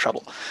from foul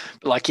trouble.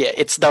 But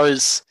it's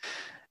those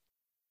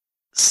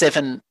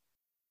 7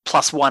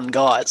 plus 1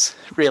 guys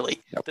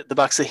really that the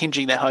Bucks are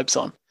hinging their hopes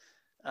on.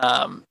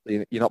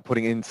 You're not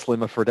putting in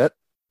Slimmer Fredette?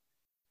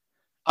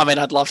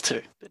 I'd love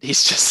to, but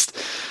he's just.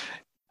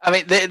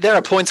 There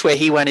are points where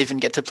he won't even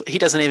get to. He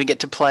doesn't even get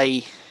to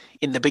play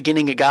in the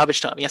beginning of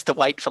garbage time. He has to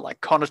wait for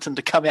Connaughton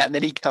to come out, and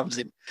then he comes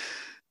in.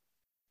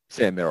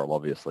 Sam Merrill,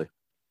 obviously.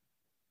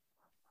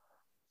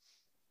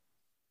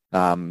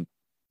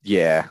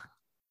 Yeah.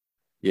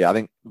 I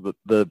think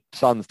the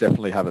Suns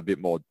definitely have a bit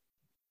more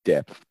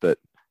depth, but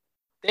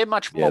they're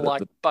much more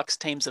like Bucks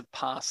teams of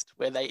past,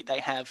 where they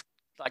have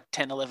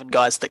 10, 11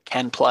 guys that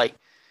can play.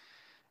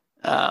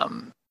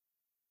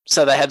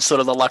 So they have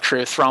sort of the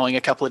luxury of throwing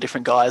a couple of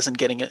different guys and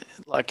getting it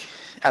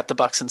at the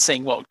Bucks and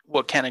seeing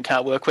what can and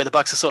can't work, where the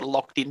Bucks are sort of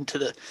locked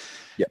into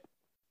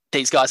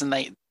these guys, and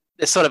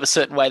there's sort of a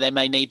certain way they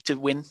may need to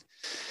win.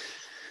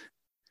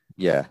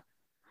 Yeah.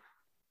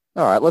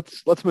 All right,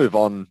 let's move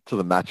on to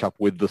the matchup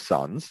with the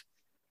Suns.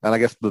 And I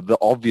guess the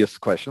obvious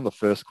question, the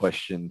first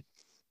question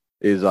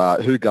is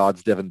who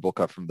guards Devin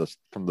Booker from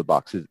the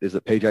Bucks? Is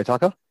it PJ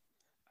Tucker?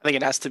 I think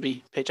it has to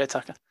be PJ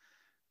Tucker.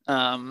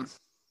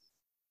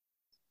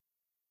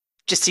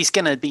 Just he's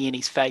going to be in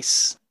his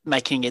face,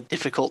 making it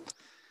difficult.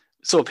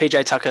 Saw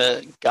PJ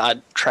Tucker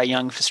guard Trae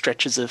Young for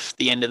stretches of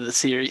the end of the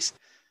series,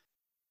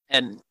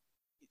 and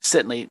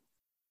certainly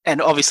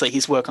and obviously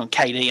his work on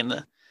KD in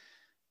the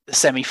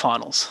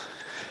semi-finals,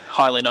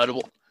 highly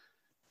notable.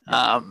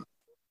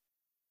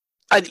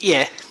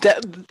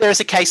 There's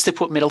a case to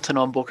put Middleton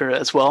on Booker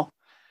as well,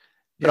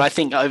 but I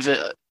think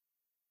over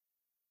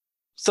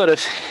sort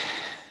of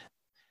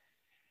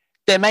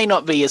there may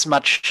not be as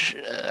much.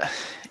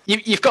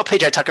 You've got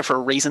PJ Tucker for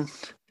a reason.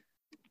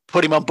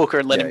 Put him on Booker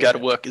and let him go to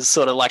work is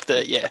sort of like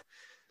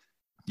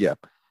Yeah.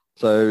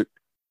 So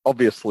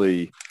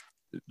obviously,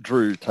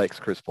 Drew takes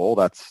Chris Paul.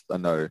 That's a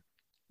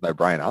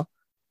no-brainer.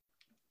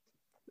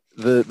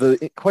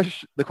 The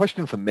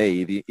question for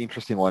me, the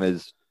interesting one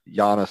is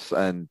Giannis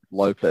and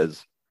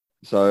Lopez.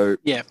 So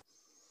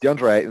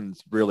DeAndre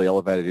Ayton's really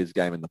elevated his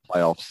game in the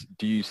playoffs.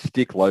 Do you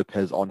stick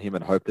Lopez on him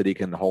and hope that he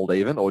can hold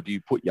even, or do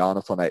you put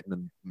Giannis on Ayton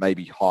and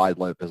maybe hide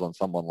Lopez on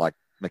someone like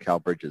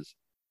Mikal Bridges,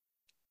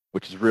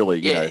 which is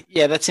really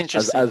that's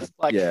interesting.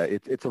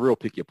 It's a real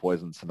pick your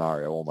poison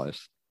scenario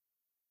almost.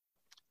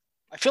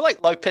 I feel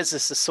like Lopez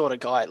is the sort of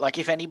guy, like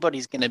if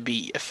anybody's going to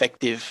be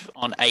effective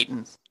on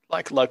Ayton,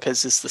 like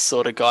Lopez is the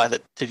sort of guy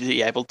that to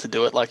be able to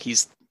do it. Like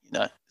he's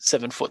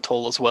 7 foot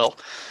tall as well,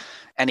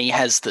 and he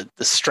has the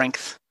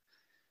strength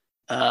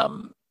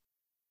to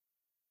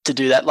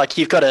do that. Like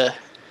you've got to.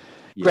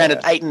 Granted,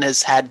 Ayton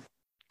has had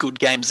good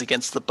games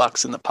against the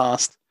Bucks in the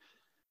past,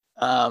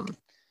 but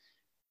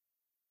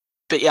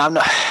I'm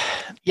not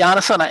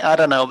Giannis on. I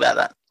don't know about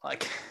that.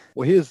 Like,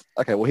 here's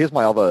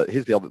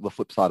the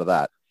flip side of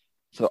that.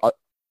 So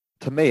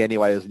to me,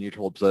 anyway, as a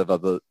neutral observer,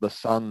 the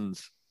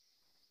Suns'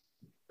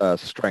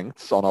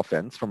 strengths on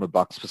offense from a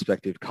Bucks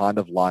perspective kind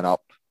of line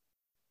up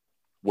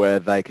where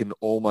they can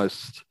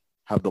almost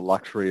have the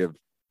luxury of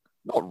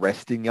not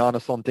resting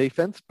Giannis on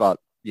defense, but,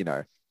 he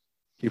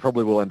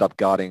probably will end up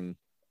guarding,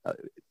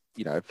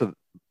 for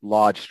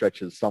large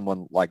stretches,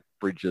 someone like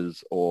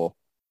Bridges or,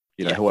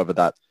 whoever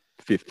that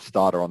fifth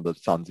starter on the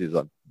Suns is,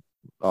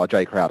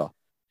 Jay Crowder.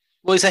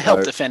 Well, he's a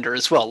help defender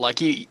as well.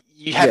 Like you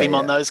have him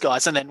on those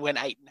guys, and then when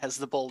Ayton has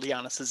the ball,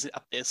 Giannis is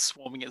up there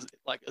swarming as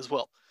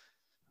well.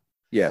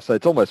 Yeah, so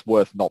it's almost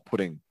worth not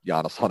putting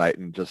Giannis on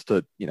Ayton just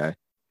to,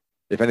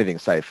 if anything,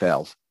 save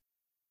fouls.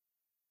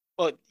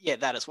 Well, yeah,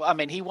 that as well. I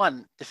mean, he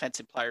won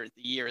Defensive Player of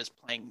the Year as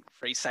playing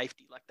free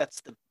safety. Like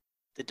that's the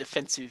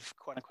defensive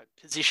quote unquote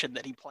position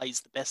that he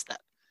plays the best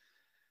at.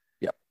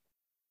 Yep.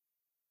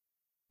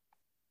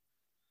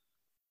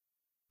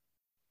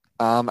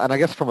 And I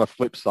guess from a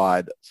flip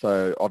side,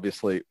 so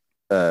obviously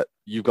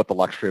you've got the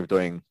luxury of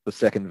doing the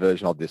second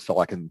version of this, so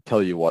I can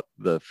tell you what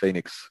the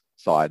Phoenix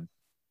side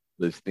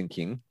is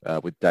thinking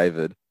with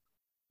David.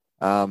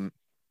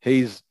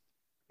 His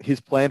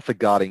plan for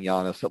guarding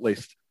Giannis, at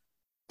least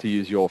to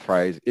use your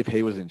phrase, if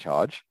he was in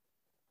charge,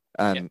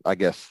 and I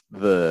guess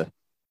the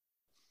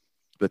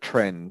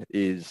trend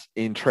is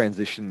in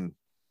transition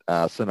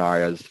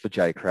scenarios for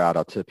Jay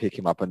Crowder to pick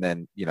him up, and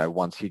then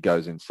once he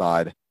goes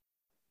inside,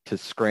 to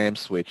scram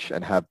switch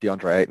and have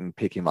DeAndre Ayton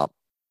pick him up.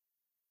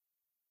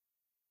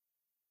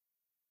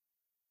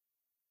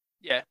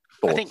 Yeah,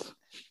 Thoughts? I think.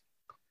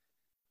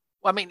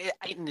 Well, I mean,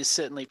 Ayton is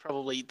certainly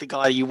probably the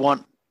guy you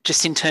want,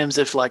 just in terms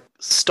of like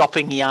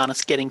stopping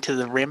Giannis getting to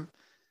the rim.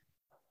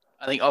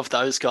 I think of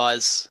those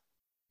guys,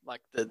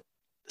 like the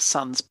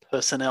Suns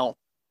personnel,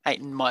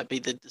 Ayton might be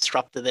the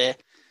disruptor there.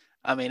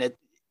 I mean, it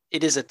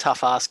is a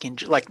tough ask.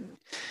 Like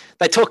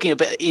they're talking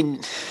about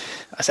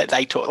I say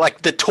they talk,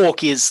 like the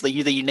talk is that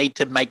either you need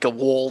to make a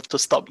wall to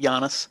stop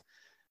Giannis.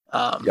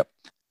 Yep.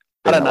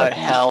 I don't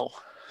know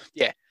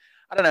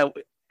I don't know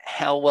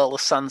how well the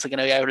Suns are going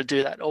to be able to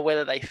do that, or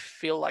whether they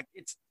feel like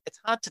it's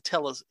hard to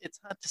tell us. It's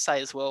hard to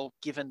say as well,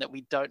 given that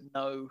we don't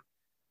know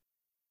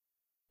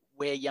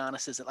where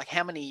Giannis is. Like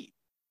how many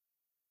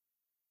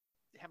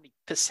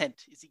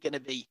percent is he going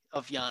to be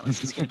of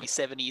Giannis? Is he going to be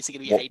 70? Is he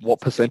going to be 80?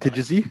 What percentage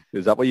is he?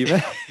 Is that what you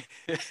meant?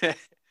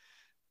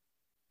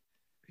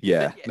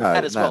 Yeah, no,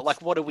 that as well.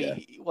 Like, what do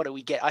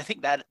we get? I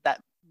think that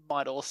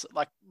might also,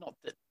 like, not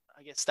that.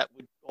 I guess that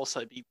would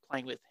also be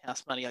playing with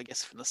house money. I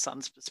guess from the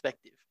Suns'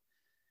 perspective.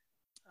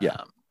 Yeah.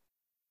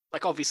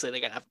 Like obviously they're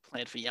going to have a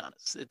plan for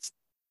Giannis. It's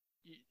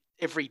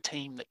every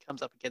team that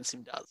comes up against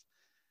him does.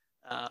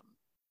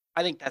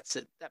 I think that's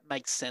it. That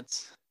makes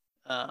sense.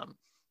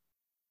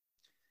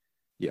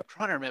 Yeah. I'm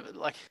trying to remember,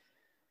 like.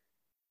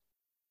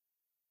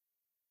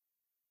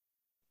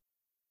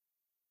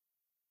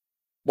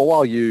 Well,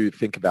 while you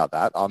think about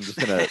that, I'm just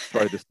going to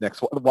throw this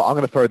next one. Well, I'm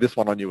going to throw this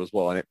one on you as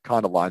well, and it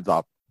kind of lines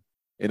up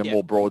in a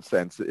more broad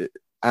sense.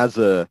 As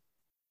a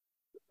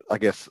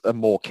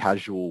more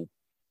casual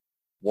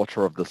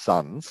watcher of the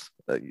Suns,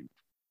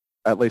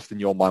 at least in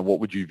your mind, what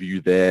would you view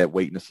their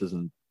weaknesses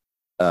and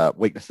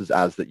weaknesses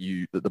as that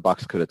the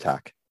Bucks could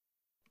attack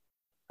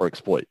or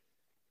exploit?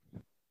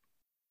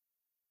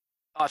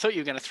 I thought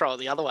you were going to throw it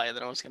the other way.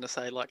 That I was going to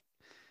say, like,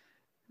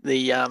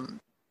 the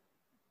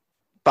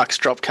Bucks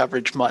drop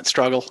coverage might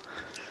struggle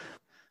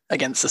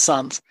against the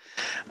Suns.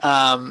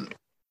 Well,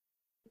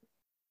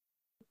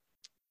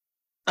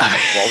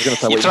 I was going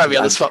to say, you throw me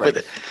on the spot with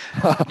it.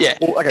 Yeah.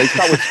 Well, okay,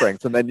 start with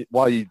strengths, and then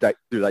while you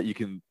do that, you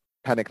can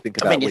think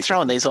about. I mean, you're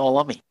throwing these all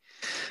on me.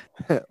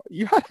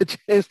 You had a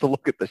chance to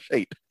look at the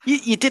sheet.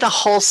 You did a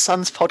whole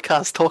Suns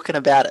podcast talking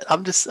about it.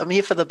 I'm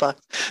here for the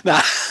Bucks.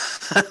 Nah.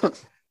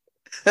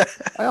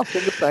 I asked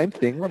him the same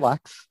thing.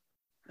 Relax.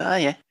 Oh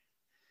yeah.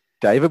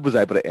 David was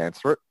able to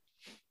answer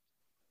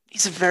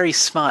He's a very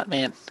smart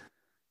man.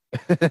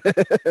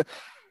 it.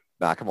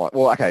 Nah, come on.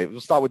 Well, okay.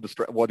 We'll start with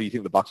what do you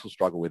think the Bucks will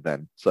struggle with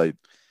then? So,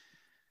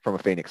 from a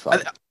Phoenix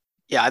side,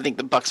 I think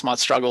the Bucks might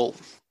struggle.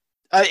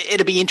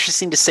 It'll be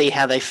interesting to see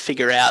how they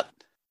figure out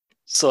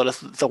sort of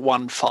the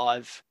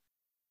 1-5.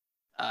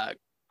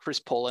 Chris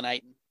Paul and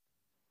Ayton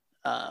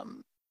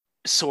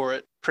saw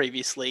it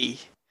previously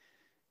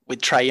with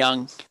Trae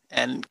Young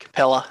and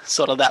Capella,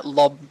 sort of that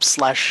lob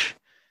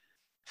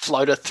 /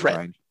 floater threat,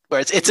 range. where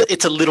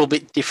it's a little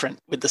bit different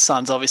with the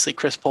Suns. Obviously,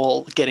 Chris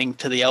Paul getting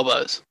to the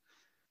elbows.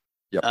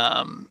 Yep.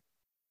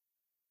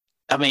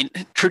 I mean,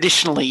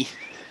 traditionally,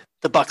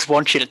 the Bucks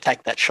want you to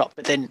take that shot,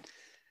 but then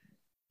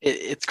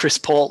it's Chris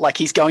Paul. Like,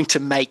 he's going to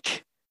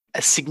make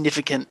a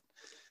significant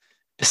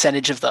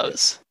percentage of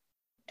those.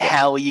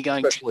 How are you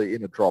going especially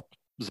in a drop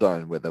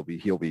zone where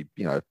he'll be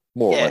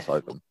more or less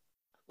open.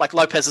 Like,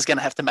 Lopez is going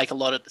to have to make a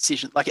lot of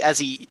decisions. Like, as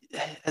he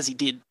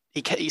did,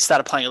 he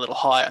started playing a little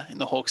higher in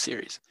the Hawks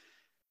series.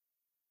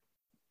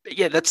 But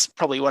yeah, that's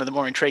probably one of the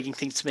more intriguing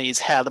things to me is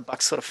how the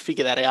Bucks sort of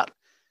figure that out.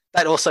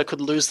 That also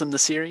could lose them the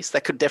series.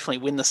 That could definitely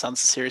win the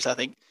Suns the series, I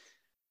think.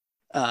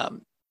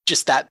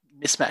 Just that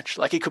mismatch.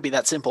 Like, it could be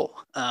that simple.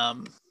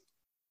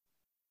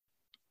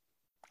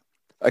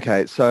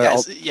 Okay,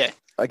 so yeah.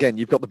 Again,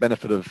 you've got the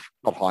benefit of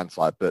not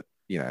hindsight, but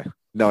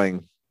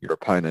knowing your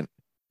opponent.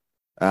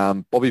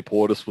 Bobby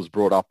Portis was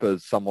brought up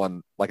as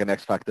someone like an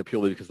X factor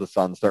purely because the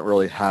Suns don't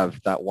really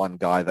have that one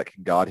guy that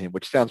can guard him,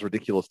 which sounds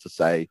ridiculous to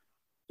say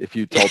if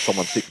you told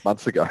someone 6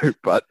 months ago,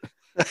 but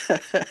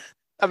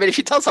I mean, if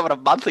you told someone a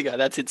month ago,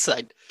 that's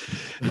insane.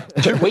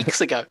 2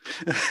 weeks ago.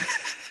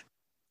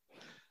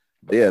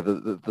 But yeah,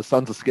 the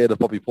Suns are scared of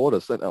Bobby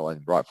Portis,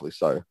 and rightfully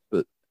so.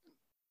 But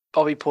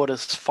Bobby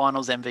Portis,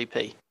 Finals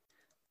MVP.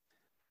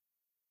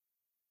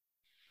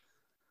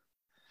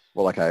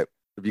 Well, okay.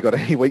 Have you got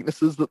any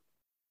weaknesses that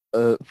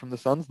from the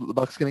Suns that the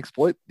Bucks can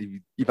exploit?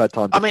 You've had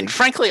time to think.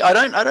 Frankly, I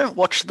don't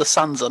watch the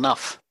Suns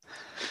enough.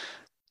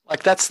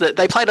 Like,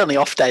 they played on the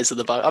off days of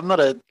the Bucks. I'm not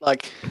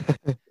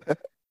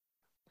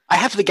I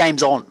have the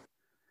games on.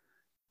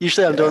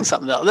 Usually I'm doing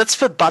something else. That's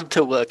for Bud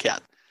to work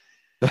out.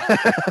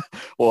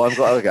 Well,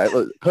 okay.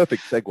 Look,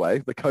 perfect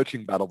segue. The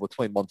coaching battle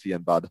between Monty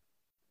and Bud.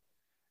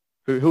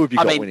 Who have you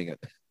got winning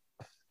it?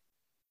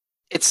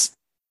 It's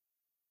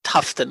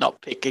tough to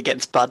not pick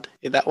against Bud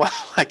in that one.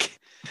 Like,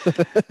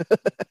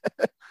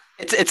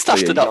 it's tough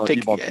to not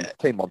pick.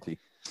 Team Monty.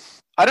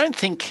 I don't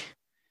think.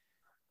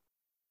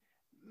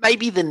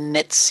 Maybe the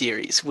Nets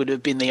series would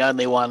have been the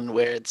only one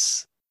where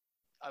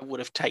I would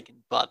have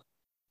taken Bud.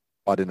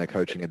 Bud in the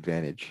coaching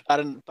advantage.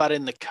 Bud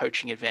in the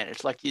coaching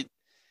advantage. Like,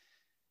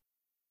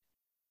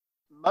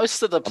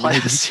 most of the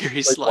playoff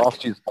series, like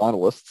last year's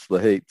finalists, the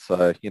Heat.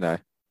 So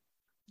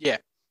Yeah.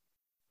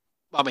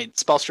 I mean,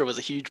 Spoelstra was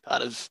a huge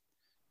part of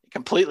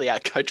completely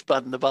outcoached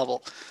Bud in the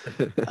bubble.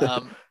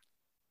 And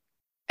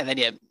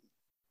then,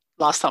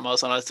 last time I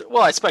was on,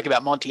 I spoke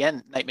about Monty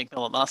and Nate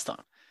McMillan last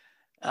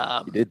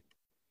time. You did.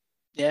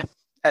 Yeah.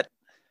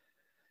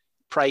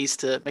 Praise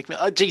to McMillan.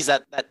 Oh, geez,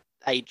 that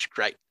aged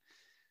great.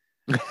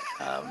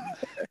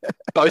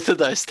 Both of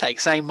those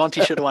takes, saying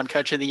Monty should have won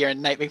Coach of the Year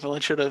and Nate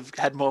McMillan should have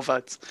had more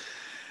votes.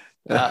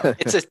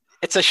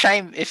 It's a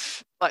shame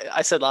if, like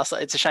I said last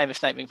night, it's a shame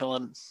if Nate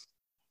McMillan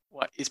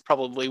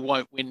probably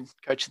won't win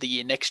Coach of the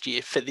Year next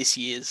year for this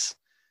year's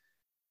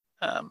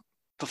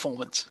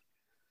performance.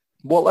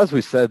 Well, as we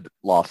said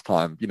last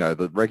time,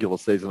 the regular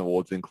season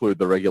awards include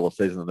the regular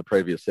season and the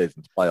previous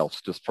season's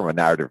playoffs, just from a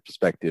narrative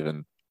perspective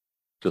and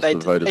just the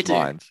voters'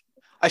 minds.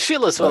 I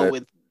feel as well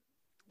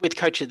with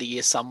Coach of the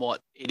Year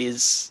somewhat, it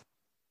is,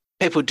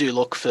 people do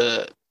look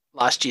for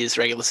last year's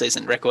regular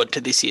season record to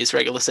this year's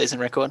regular season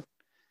record.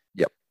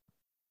 Yep.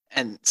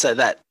 And so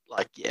that,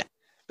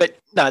 but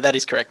no, that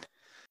is correct.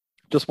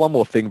 Just one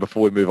more thing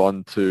before we move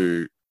on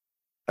to,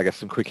 I guess,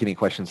 some quick hitting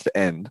questions to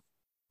end.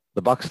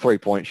 The Bucks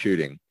 3-point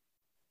shooting.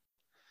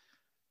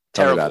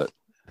 Tell me about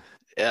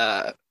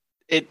it.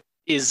 It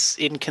is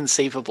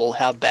inconceivable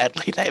how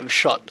badly they have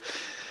shot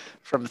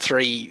from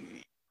three.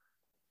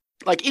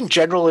 Like, in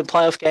general in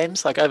playoff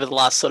games, like over the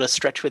last sort of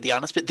stretch with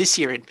Giannis, but this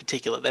year in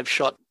particular, they've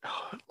shot,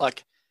 I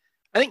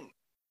think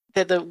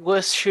they're the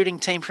worst shooting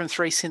team from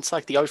three since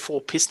the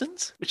 2004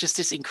 Pistons, which is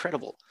just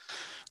incredible.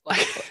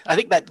 Like, I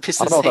think that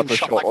Pistons team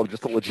shot or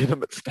just a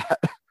legitimate stat.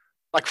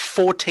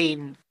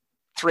 14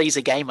 threes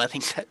a game, I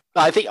think.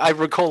 I'm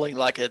recalling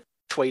a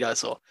tweet I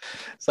saw.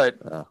 So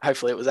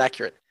hopefully it was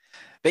accurate.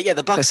 But yeah,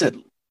 the Bucks are,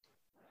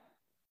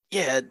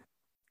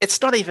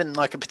 it's not even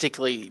a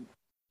particularly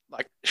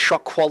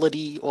shot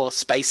quality or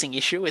spacing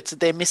issue.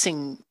 They're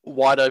missing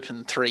wide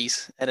open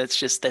threes, and it's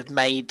just they've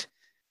made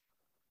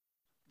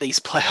these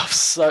playoffs.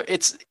 So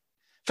it's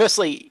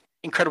firstly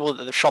incredible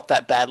that they've shot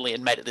that badly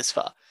and made it this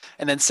far,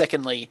 and then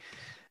secondly,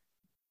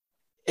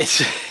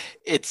 it's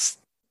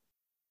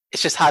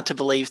just hard to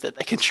believe that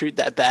they can shoot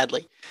that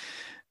badly.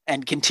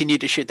 and continue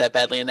to shoot that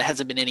badly, and there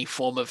hasn't been any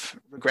form of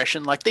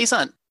regression. Like, these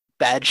aren't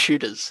bad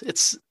shooters.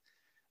 It's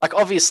like,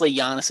 obviously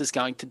Giannis is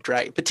going to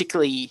drag,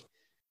 particularly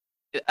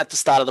at the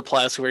start of the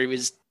playoffs where he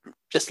was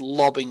just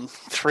lobbing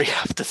three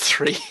after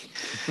three.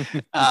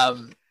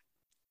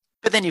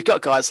 But then you've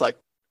got guys like,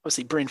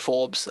 obviously, Bryn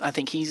Forbes. I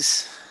think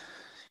he's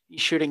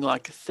shooting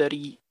like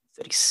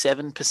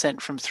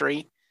 37% from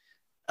three.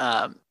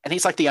 And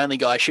he's like the only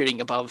guy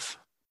shooting above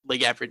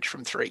league average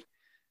from three.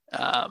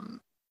 I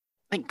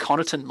think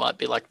Connaughton might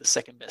be like the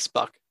second best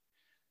Buck.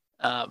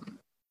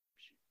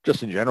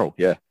 Just in general,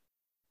 yeah.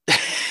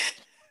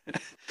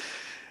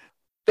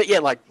 But yeah,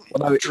 like,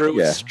 Drew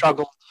has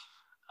struggled.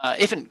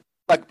 Even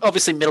like,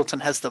 obviously Middleton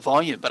has the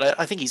volume, but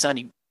I think he's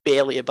only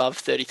barely above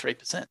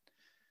 33%.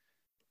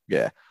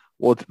 Yeah.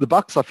 Well, the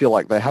Bucks, I feel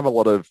like they have a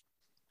lot of,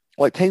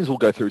 like, teams will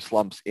go through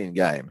slumps in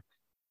game.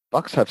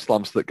 Bucks have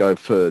slumps that go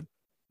for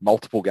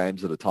multiple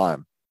games at a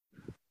time.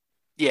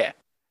 Yeah.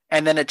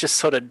 And then it just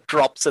sort of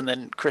drops, and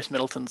then Chris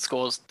Middleton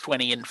scores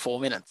 20 in 4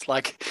 minutes.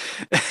 Like,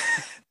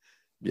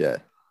 yeah.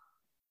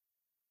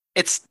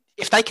 It's,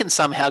 if they can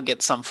somehow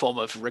get some form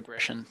of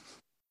regression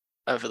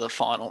over the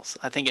finals,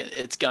 I think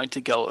it's going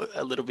to go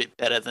a little bit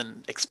better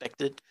than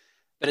expected.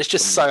 But it's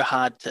just so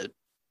hard to,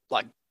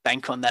 like,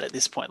 bank on that at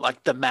this point.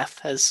 Like, the math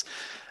has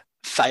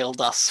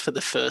failed us for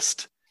the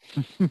first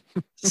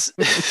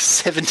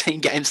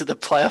 17 games of the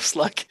playoffs.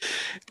 Like,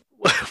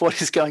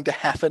 what is going to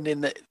happen in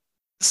the,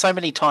 so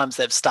many times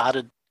they've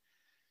started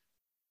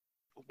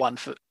 1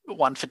 for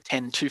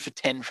 10, 2 for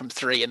 10 from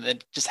three, and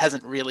it just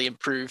hasn't really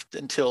improved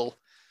until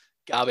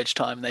garbage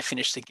time. They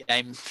finish the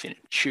game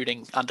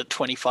shooting under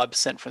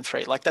 25% from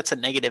three. Like, that's a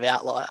negative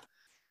outlier.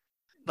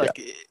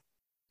 Like,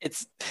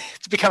 it's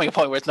becoming a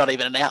point where it's not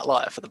even an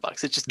outlier for the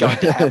Bucks. It's just going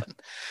to happen.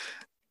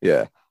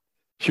 Yeah.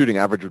 Shooting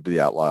average would be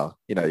the outlier.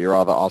 You know, you're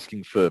either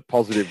asking for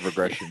positive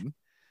regression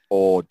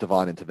or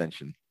divine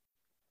intervention.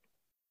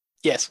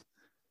 Yes.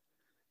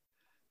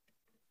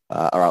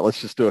 All right,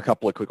 let's just do a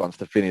couple of quick ones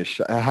to finish.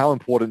 How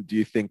important do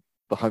you think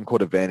the home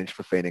court advantage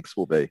for Phoenix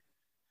will be?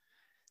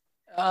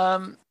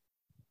 Yeah,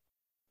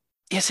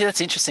 see,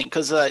 that's interesting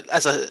because you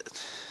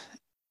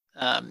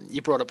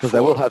brought up because they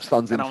will have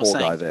Suns in four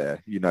guy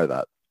there. You know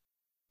that.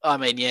 I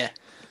mean, yeah,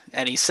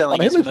 and he's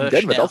selling he his lives merch in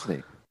Denver, now. doesn't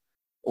he?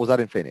 Or was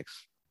that in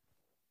Phoenix?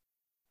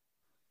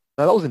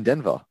 No, that was in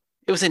Denver.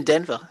 It was in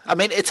Denver. I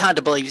mean, it's hard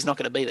to believe he's not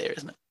going to be there,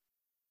 isn't it?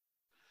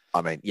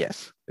 I mean,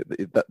 yes,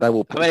 they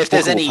will. I mean, if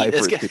there's any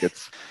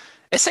tickets.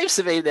 It seems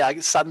to be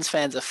that Suns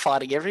fans are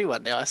fighting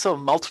everyone now. I saw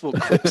multiple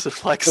clips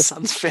of like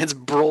Suns fans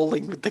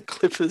brawling with the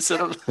Clippers.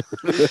 And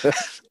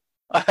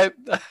I hope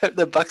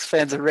the Bucks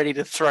fans are ready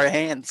to throw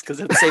hands because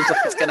it seems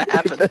like it's going to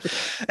happen.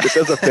 If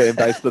there's a fan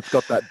base that's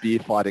got that beer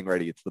fighting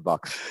ready, it's the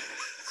Bucks.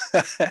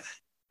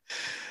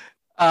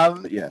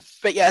 Yes,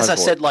 but yeah, as I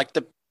said, like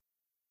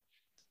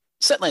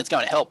certainly it's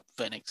going to help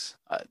Phoenix.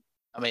 I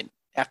mean,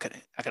 how could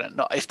it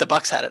not? If the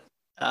Bucks had it.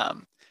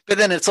 But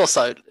then it's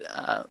also,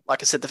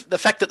 like I said, the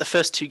fact that the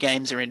first two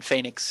games are in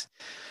Phoenix,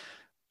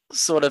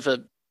 sort of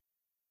a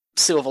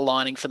silver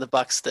lining for the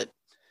Bucks that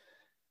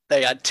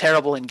they are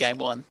terrible in game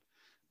one,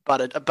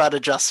 but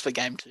adjust for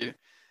game two.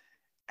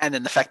 And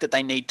then the fact that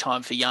they need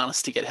time for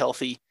Giannis to get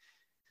healthy.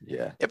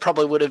 Yeah. It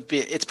probably would have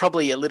been, it's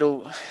probably a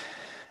little,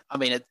 I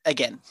mean,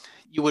 again,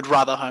 you would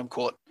rather home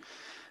court,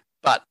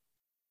 but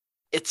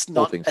it's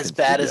not as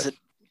bad as it.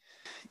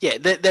 Yeah,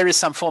 there is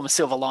some form of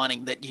silver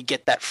lining that you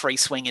get that free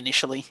swing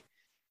initially.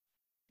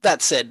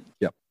 That said,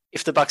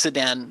 if the Bucks are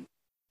down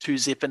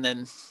 2-0 and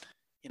then,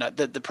 you know,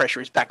 the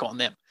pressure is back on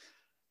them,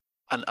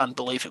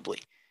 unbelievably.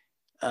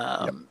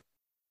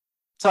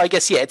 So I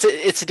guess, yeah,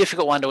 it's a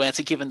difficult one to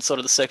answer given sort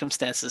of the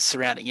circumstances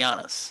surrounding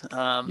Giannis.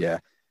 Yeah.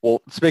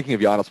 Well, speaking of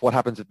Giannis, what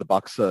happens if the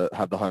Bucks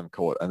have the home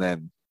court and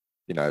then,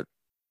 you know,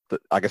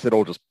 I guess it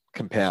all just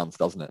compounds,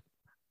 doesn't it?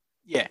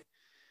 Yeah.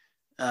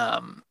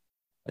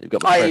 You've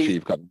got the pressure,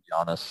 you've got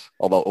Giannis,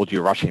 or do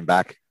you rush him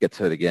back, gets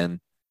hurt again?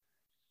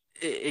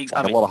 I mean,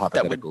 a lot of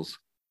hypotheticals.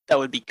 That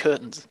would be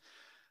curtains.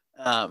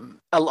 A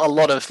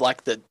lot of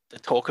like the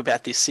talk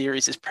about this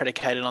series is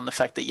predicated on the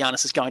fact that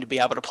Giannis is going to be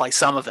able to play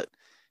some of it.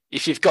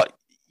 If you've got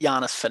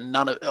Giannis for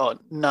none /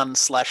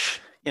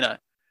 you know,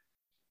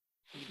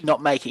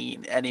 not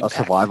making an impact. A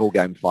survival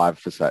game 5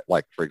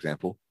 for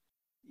example.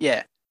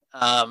 Yeah.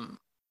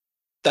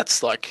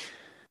 That's like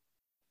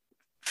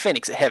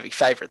Phoenix are heavy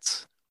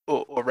favorites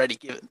already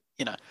given,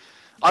 you know.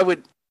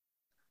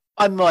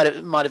 I might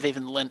have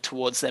even lent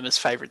towards them as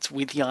favorites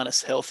with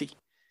Giannis healthy.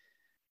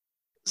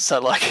 So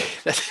like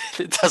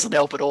it doesn't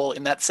help at all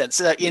in that sense.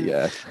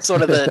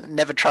 Sort of the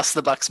never trust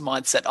the Bucks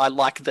mindset. I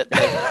like that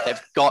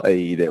they've got.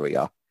 Hey, there we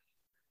are.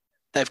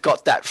 They've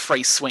got that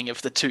free swing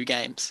of the two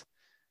games.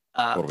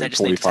 They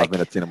just 45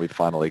 minutes in, and we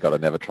finally got to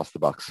never trust the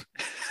Bucks.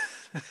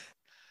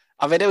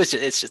 I mean, it's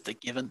just a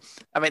given.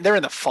 I mean, they're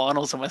in the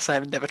finals, and we're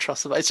saying never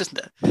trust them. It's just,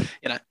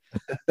 you know,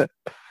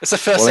 it's the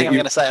first thing I'm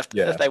going to say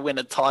if they win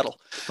a title.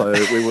 So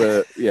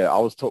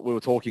we were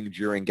talking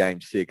during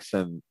Game 6,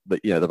 and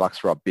the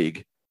Bucks were up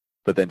big,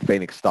 but then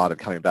Phoenix started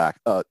coming back.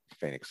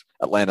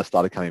 Atlanta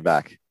started coming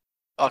back.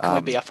 Oh, can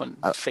we be up on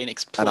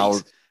Phoenix,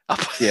 please? And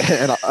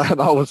Yeah,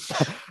 and I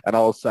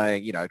was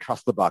saying,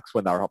 trust the Bucks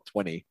when they're up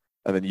 20,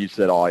 and then you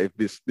said, oh, if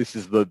this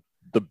is the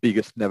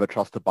biggest never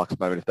trust the Bucks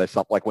moment. If they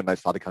like when they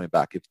started coming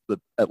back, if the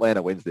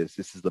Atlanta wins this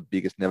is the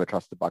biggest never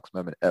trust the Bucks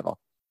moment ever.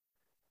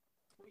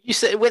 You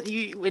said when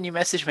you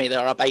messaged me, they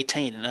were up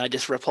 18, and I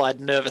just replied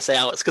nervous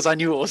hours because I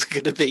knew it was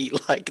going to be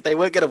like they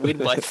weren't going to win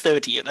by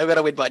 30, and they were going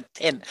to win by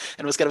 10, and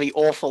it was going to be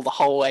awful the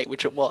whole way,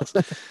 which it was.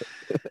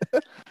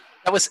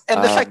 That was,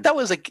 and the fact that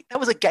was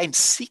a game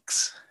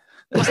 6.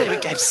 It wasn't even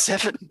game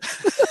 7.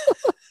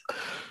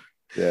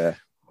 Yeah.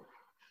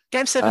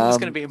 Game 7 was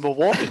going to be in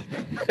Milwaukee.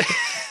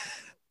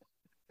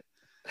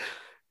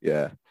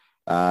 Yeah.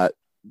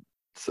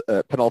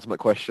 Penultimate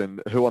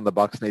question: who on the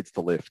Bucks needs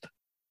to lift?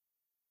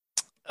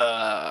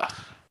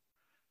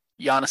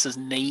 Giannis's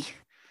knee,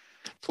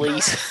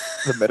 please.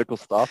 The medical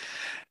stuff.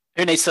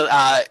 Who needs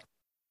to?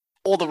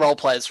 All the role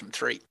players from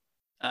 3.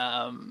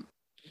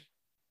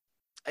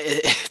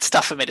 It's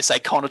tough for me to say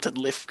Connaughton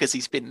lift because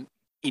he's been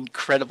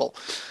incredible.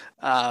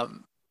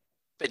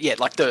 But yeah,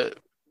 like the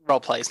role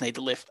players need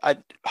to lift.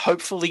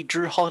 Hopefully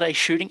Jrue Holiday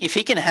shooting. If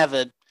he can have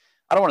I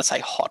don't want to say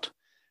hot,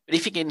 but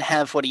if he can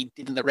have what he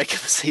did in the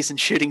regular season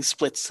shooting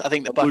splits, I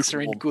think the Bucks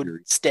are in good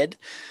stead.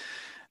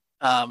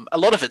 A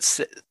lot of it's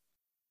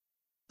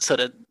sort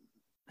of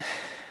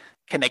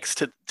connects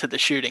to the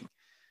shooting.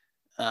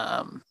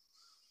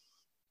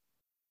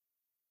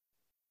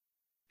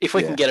 If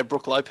we can get a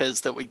Brook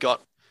Lopez that we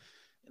got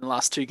in the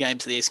last 2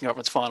 games of the Eastern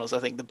Conference Finals, I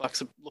think the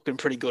Bucks are looking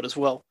pretty good as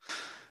well,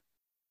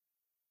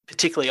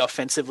 particularly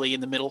offensively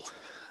in the middle.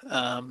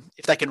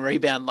 If they can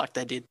rebound like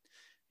they did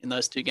in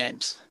those 2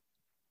 games,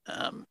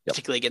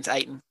 particularly against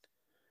Ayton.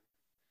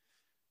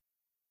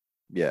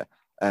 Yeah,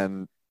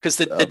 and because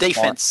the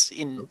defense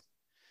in.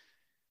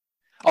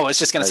 Oh, I was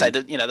just going to say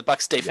that the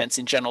Bucks' defense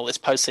in general this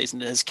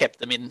postseason has kept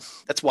them in.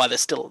 That's why they're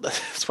still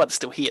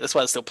here. That's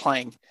why they're still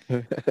playing.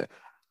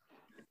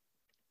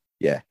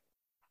 Yeah.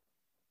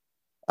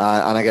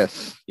 And I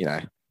guess,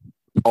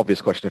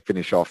 obvious question to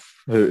finish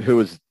off.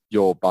 Who is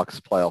your Bucks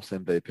playoffs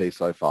MVP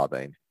so far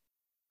been?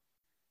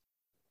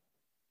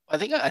 I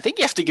think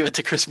you have to give it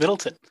to Chris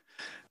Middleton.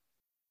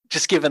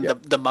 Just given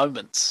the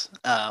moments.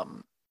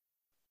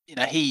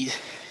 He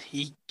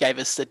gave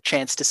us the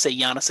chance to see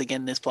Giannis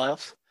again this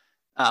playoffs.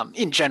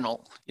 In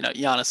general,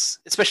 Giannis,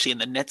 especially in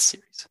the Nets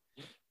series,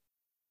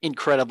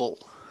 incredible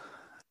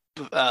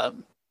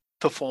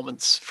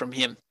performance from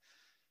him.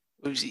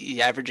 He's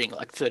averaging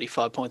like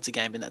 35 points a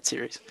game in that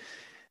series.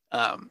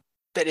 But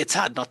it's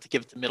hard not to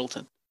give it to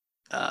Middleton.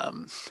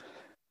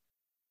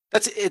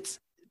 It's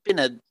been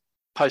a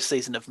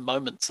postseason of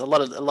moments. A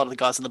lot of the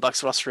guys in the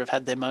Bucks roster have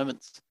had their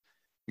moments.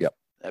 Yep.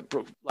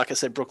 Like I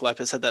said, Brook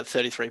Lopez had that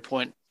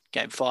 33-point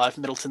game 5.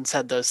 Middleton's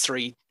had those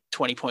 3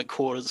 20-point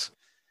quarters.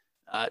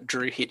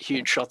 Jrue hit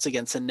huge shots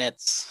against the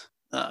Nets.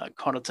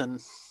 Connaughton,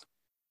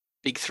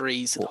 big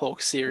threes in the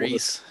Hawks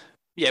series.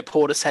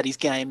 Portis had his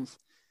game.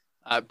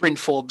 Bryn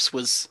Forbes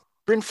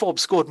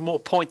scored more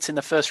points in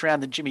the first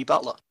round than Jimmy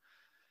Butler.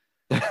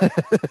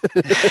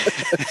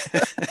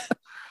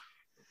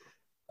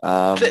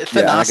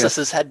 Thanasis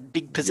has had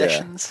big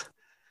possessions.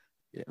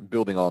 Yeah,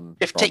 building on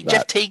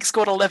Jeff Teague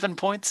scored 11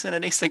 points in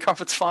an Eastern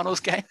Conference Finals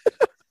game.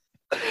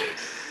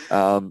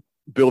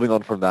 Building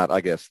on from that,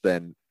 I guess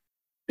then,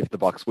 if the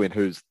Bucks win,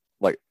 who's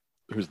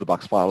the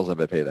Bucks Finals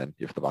MVP then?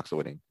 If the Bucks are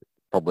winning,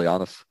 probably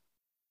Giannis.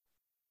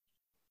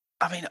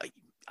 I mean,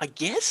 I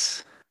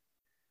guess.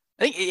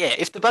 I think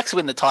if the Bucks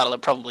win the title,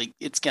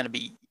 it's going to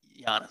be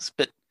Giannis.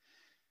 But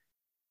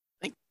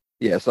I think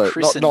so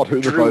not who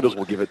the voters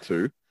will give it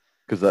to,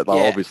 because they'll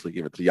obviously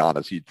give it to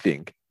Giannis. You'd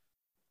think.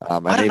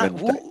 And I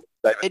don't know.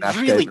 It Nash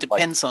really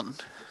depends on.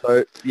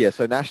 So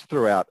Nash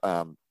threw out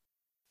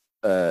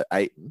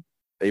Ayton.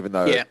 Even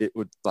though it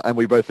would, and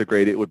we both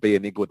agreed it would be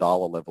an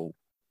Iguodala level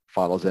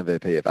Finals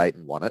MVP if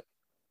Ayton won it.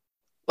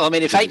 Well, I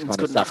mean, if Ayton's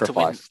good enough to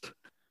win,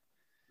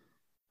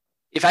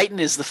 if Ayton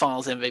is the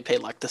Finals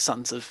MVP, like the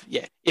Suns of,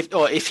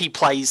 if he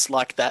plays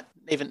like that,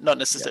 even not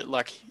necessarily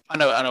like I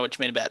know what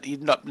you mean about it.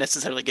 He'd not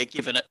necessarily get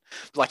given it.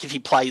 Like if he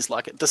plays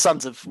like it, the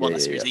Suns have won the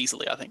series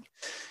easily, I think.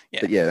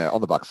 Yeah, but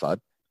on the Bucks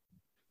side,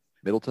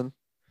 Middleton,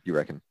 you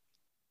reckon?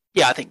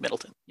 Yeah, I think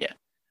Middleton. Yeah,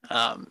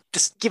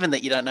 just given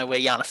that you don't know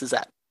where Giannis is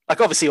at. Like,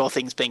 obviously, all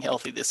things being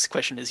healthy, this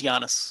question is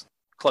Giannis,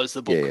 close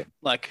the book.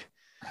 But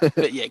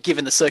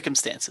given the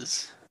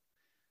circumstances,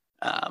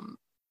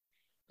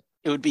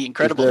 it would be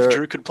incredible if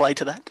Jrue could play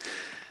to that.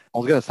 I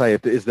was going to say,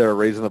 is there a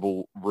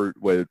reasonable route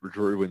where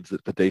Jrue wins it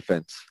for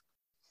defense?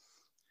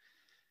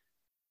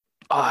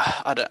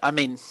 I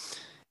mean,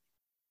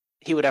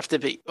 he would have to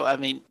be. I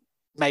mean,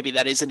 maybe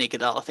that is an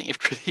Iguodala thing. If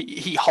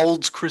he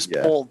holds Chris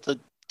Paul to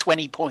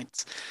 20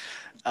 points.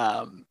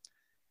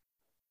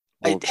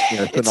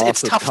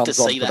 It's tough to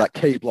see that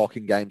key block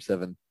in Game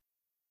 7.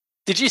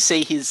 Did you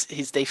see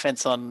his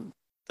defense on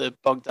the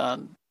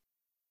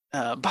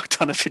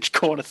Bogdanovic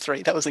corner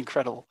 3? That was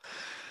incredible.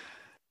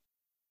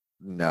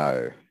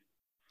 No.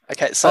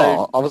 Okay,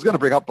 so I was going to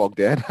bring up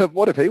Bogdan.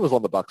 What if he was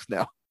on the Bucks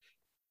now?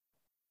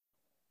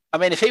 I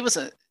mean, if he was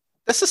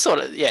that's the sort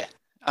of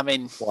I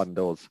mean, sliding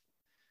doors.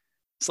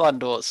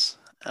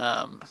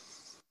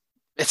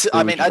 It's.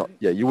 I mean, I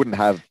you wouldn't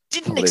have.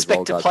 didn't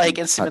expect to play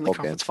against him in the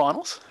conference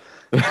finals.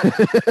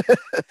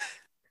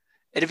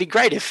 It'd be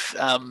great if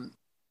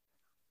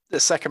the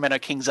Sacramento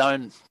Kings'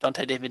 own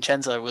Dante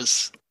DiVincenzo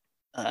was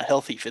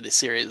healthy for this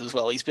series as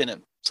well. He's been a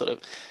sort of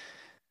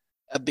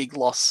a big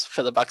loss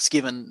for the Bucks,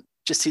 given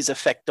just his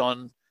effect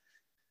on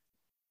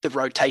the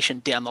rotation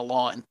down the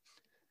line.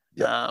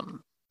 Yep.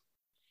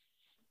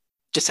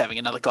 Just having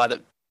another guy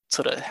that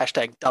sort of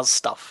hashtag does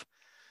stuff.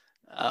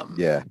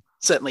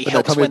 Certainly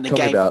helps when the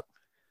game.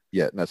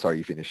 Sorry,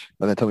 you finish.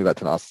 And then tell me about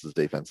Thanasis'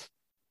 defense.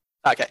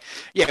 Okay.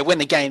 Yeah, when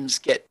the games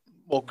get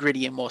more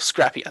gritty and more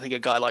scrappy, I think a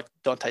guy like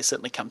Dante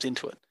certainly comes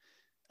into it.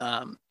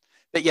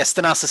 But yes,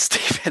 Thanasis'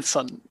 defense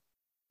on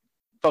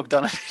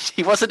Bogdanovic,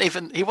 he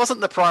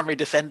wasn't the primary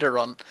defender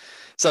on.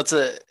 So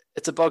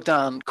it's a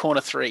Bogdan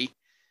corner three.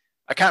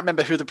 I can't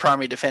remember who the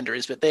primary defender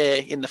is, but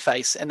they're in the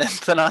face, and then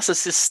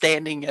Thanasis is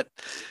standing at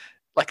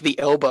like the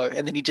elbow,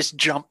 and then he just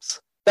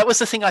jumps. That was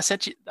the thing I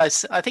sent you. I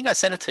think I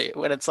sent it to you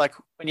when it's like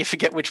when you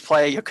forget which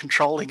player you're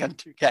controlling on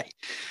 2K.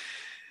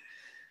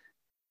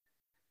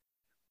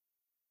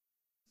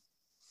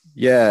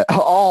 Yeah.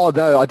 Oh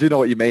no, I do know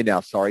what you mean now.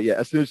 Sorry. Yeah.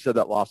 As soon as you said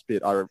that last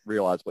bit, I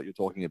realized what you're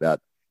talking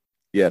about.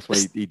 Yes, when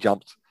he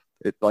jumped.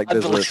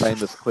 There's a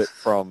famous clip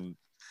from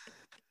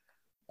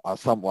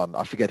someone,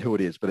 I forget who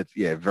it is, but it's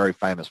very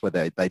famous, where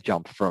they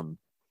jumped from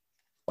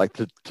like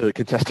to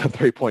contest a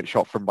 3-point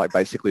shot from like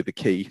basically the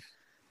key.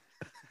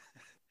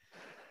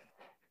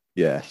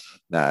 Yes.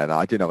 No,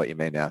 I do know what you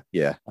mean now.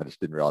 Yeah, I just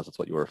didn't realize that's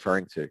what you were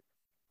referring to.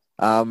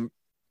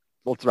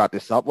 Let's wrap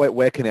this up.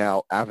 Where can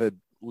our avid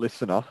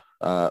listener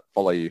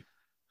follow you?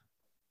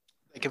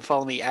 They can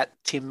follow me at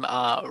Tim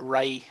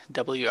Ray,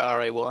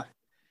 WRAY.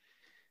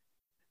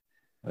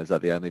 Is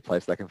that the only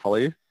place they can follow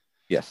you?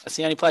 Yes. That's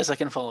the only place they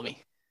can follow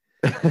me.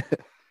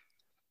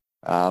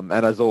 And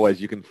as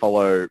always, you can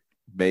follow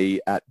me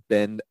at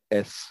Ben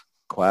S.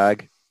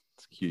 Quag.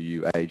 It's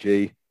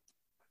QUAG.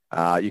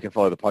 You can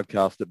follow the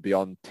podcast at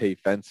Beyond T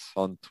Fence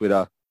on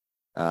Twitter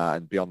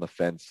and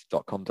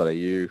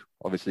beyondthefence.com.au.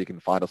 Obviously, you can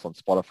find us on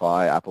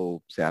Spotify,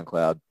 Apple,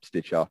 SoundCloud,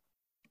 Stitcher.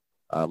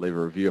 Leave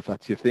a review if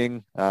that's your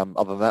thing.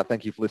 Other than that,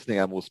 thank you for listening,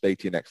 and we'll speak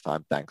to you next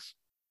time. Thanks.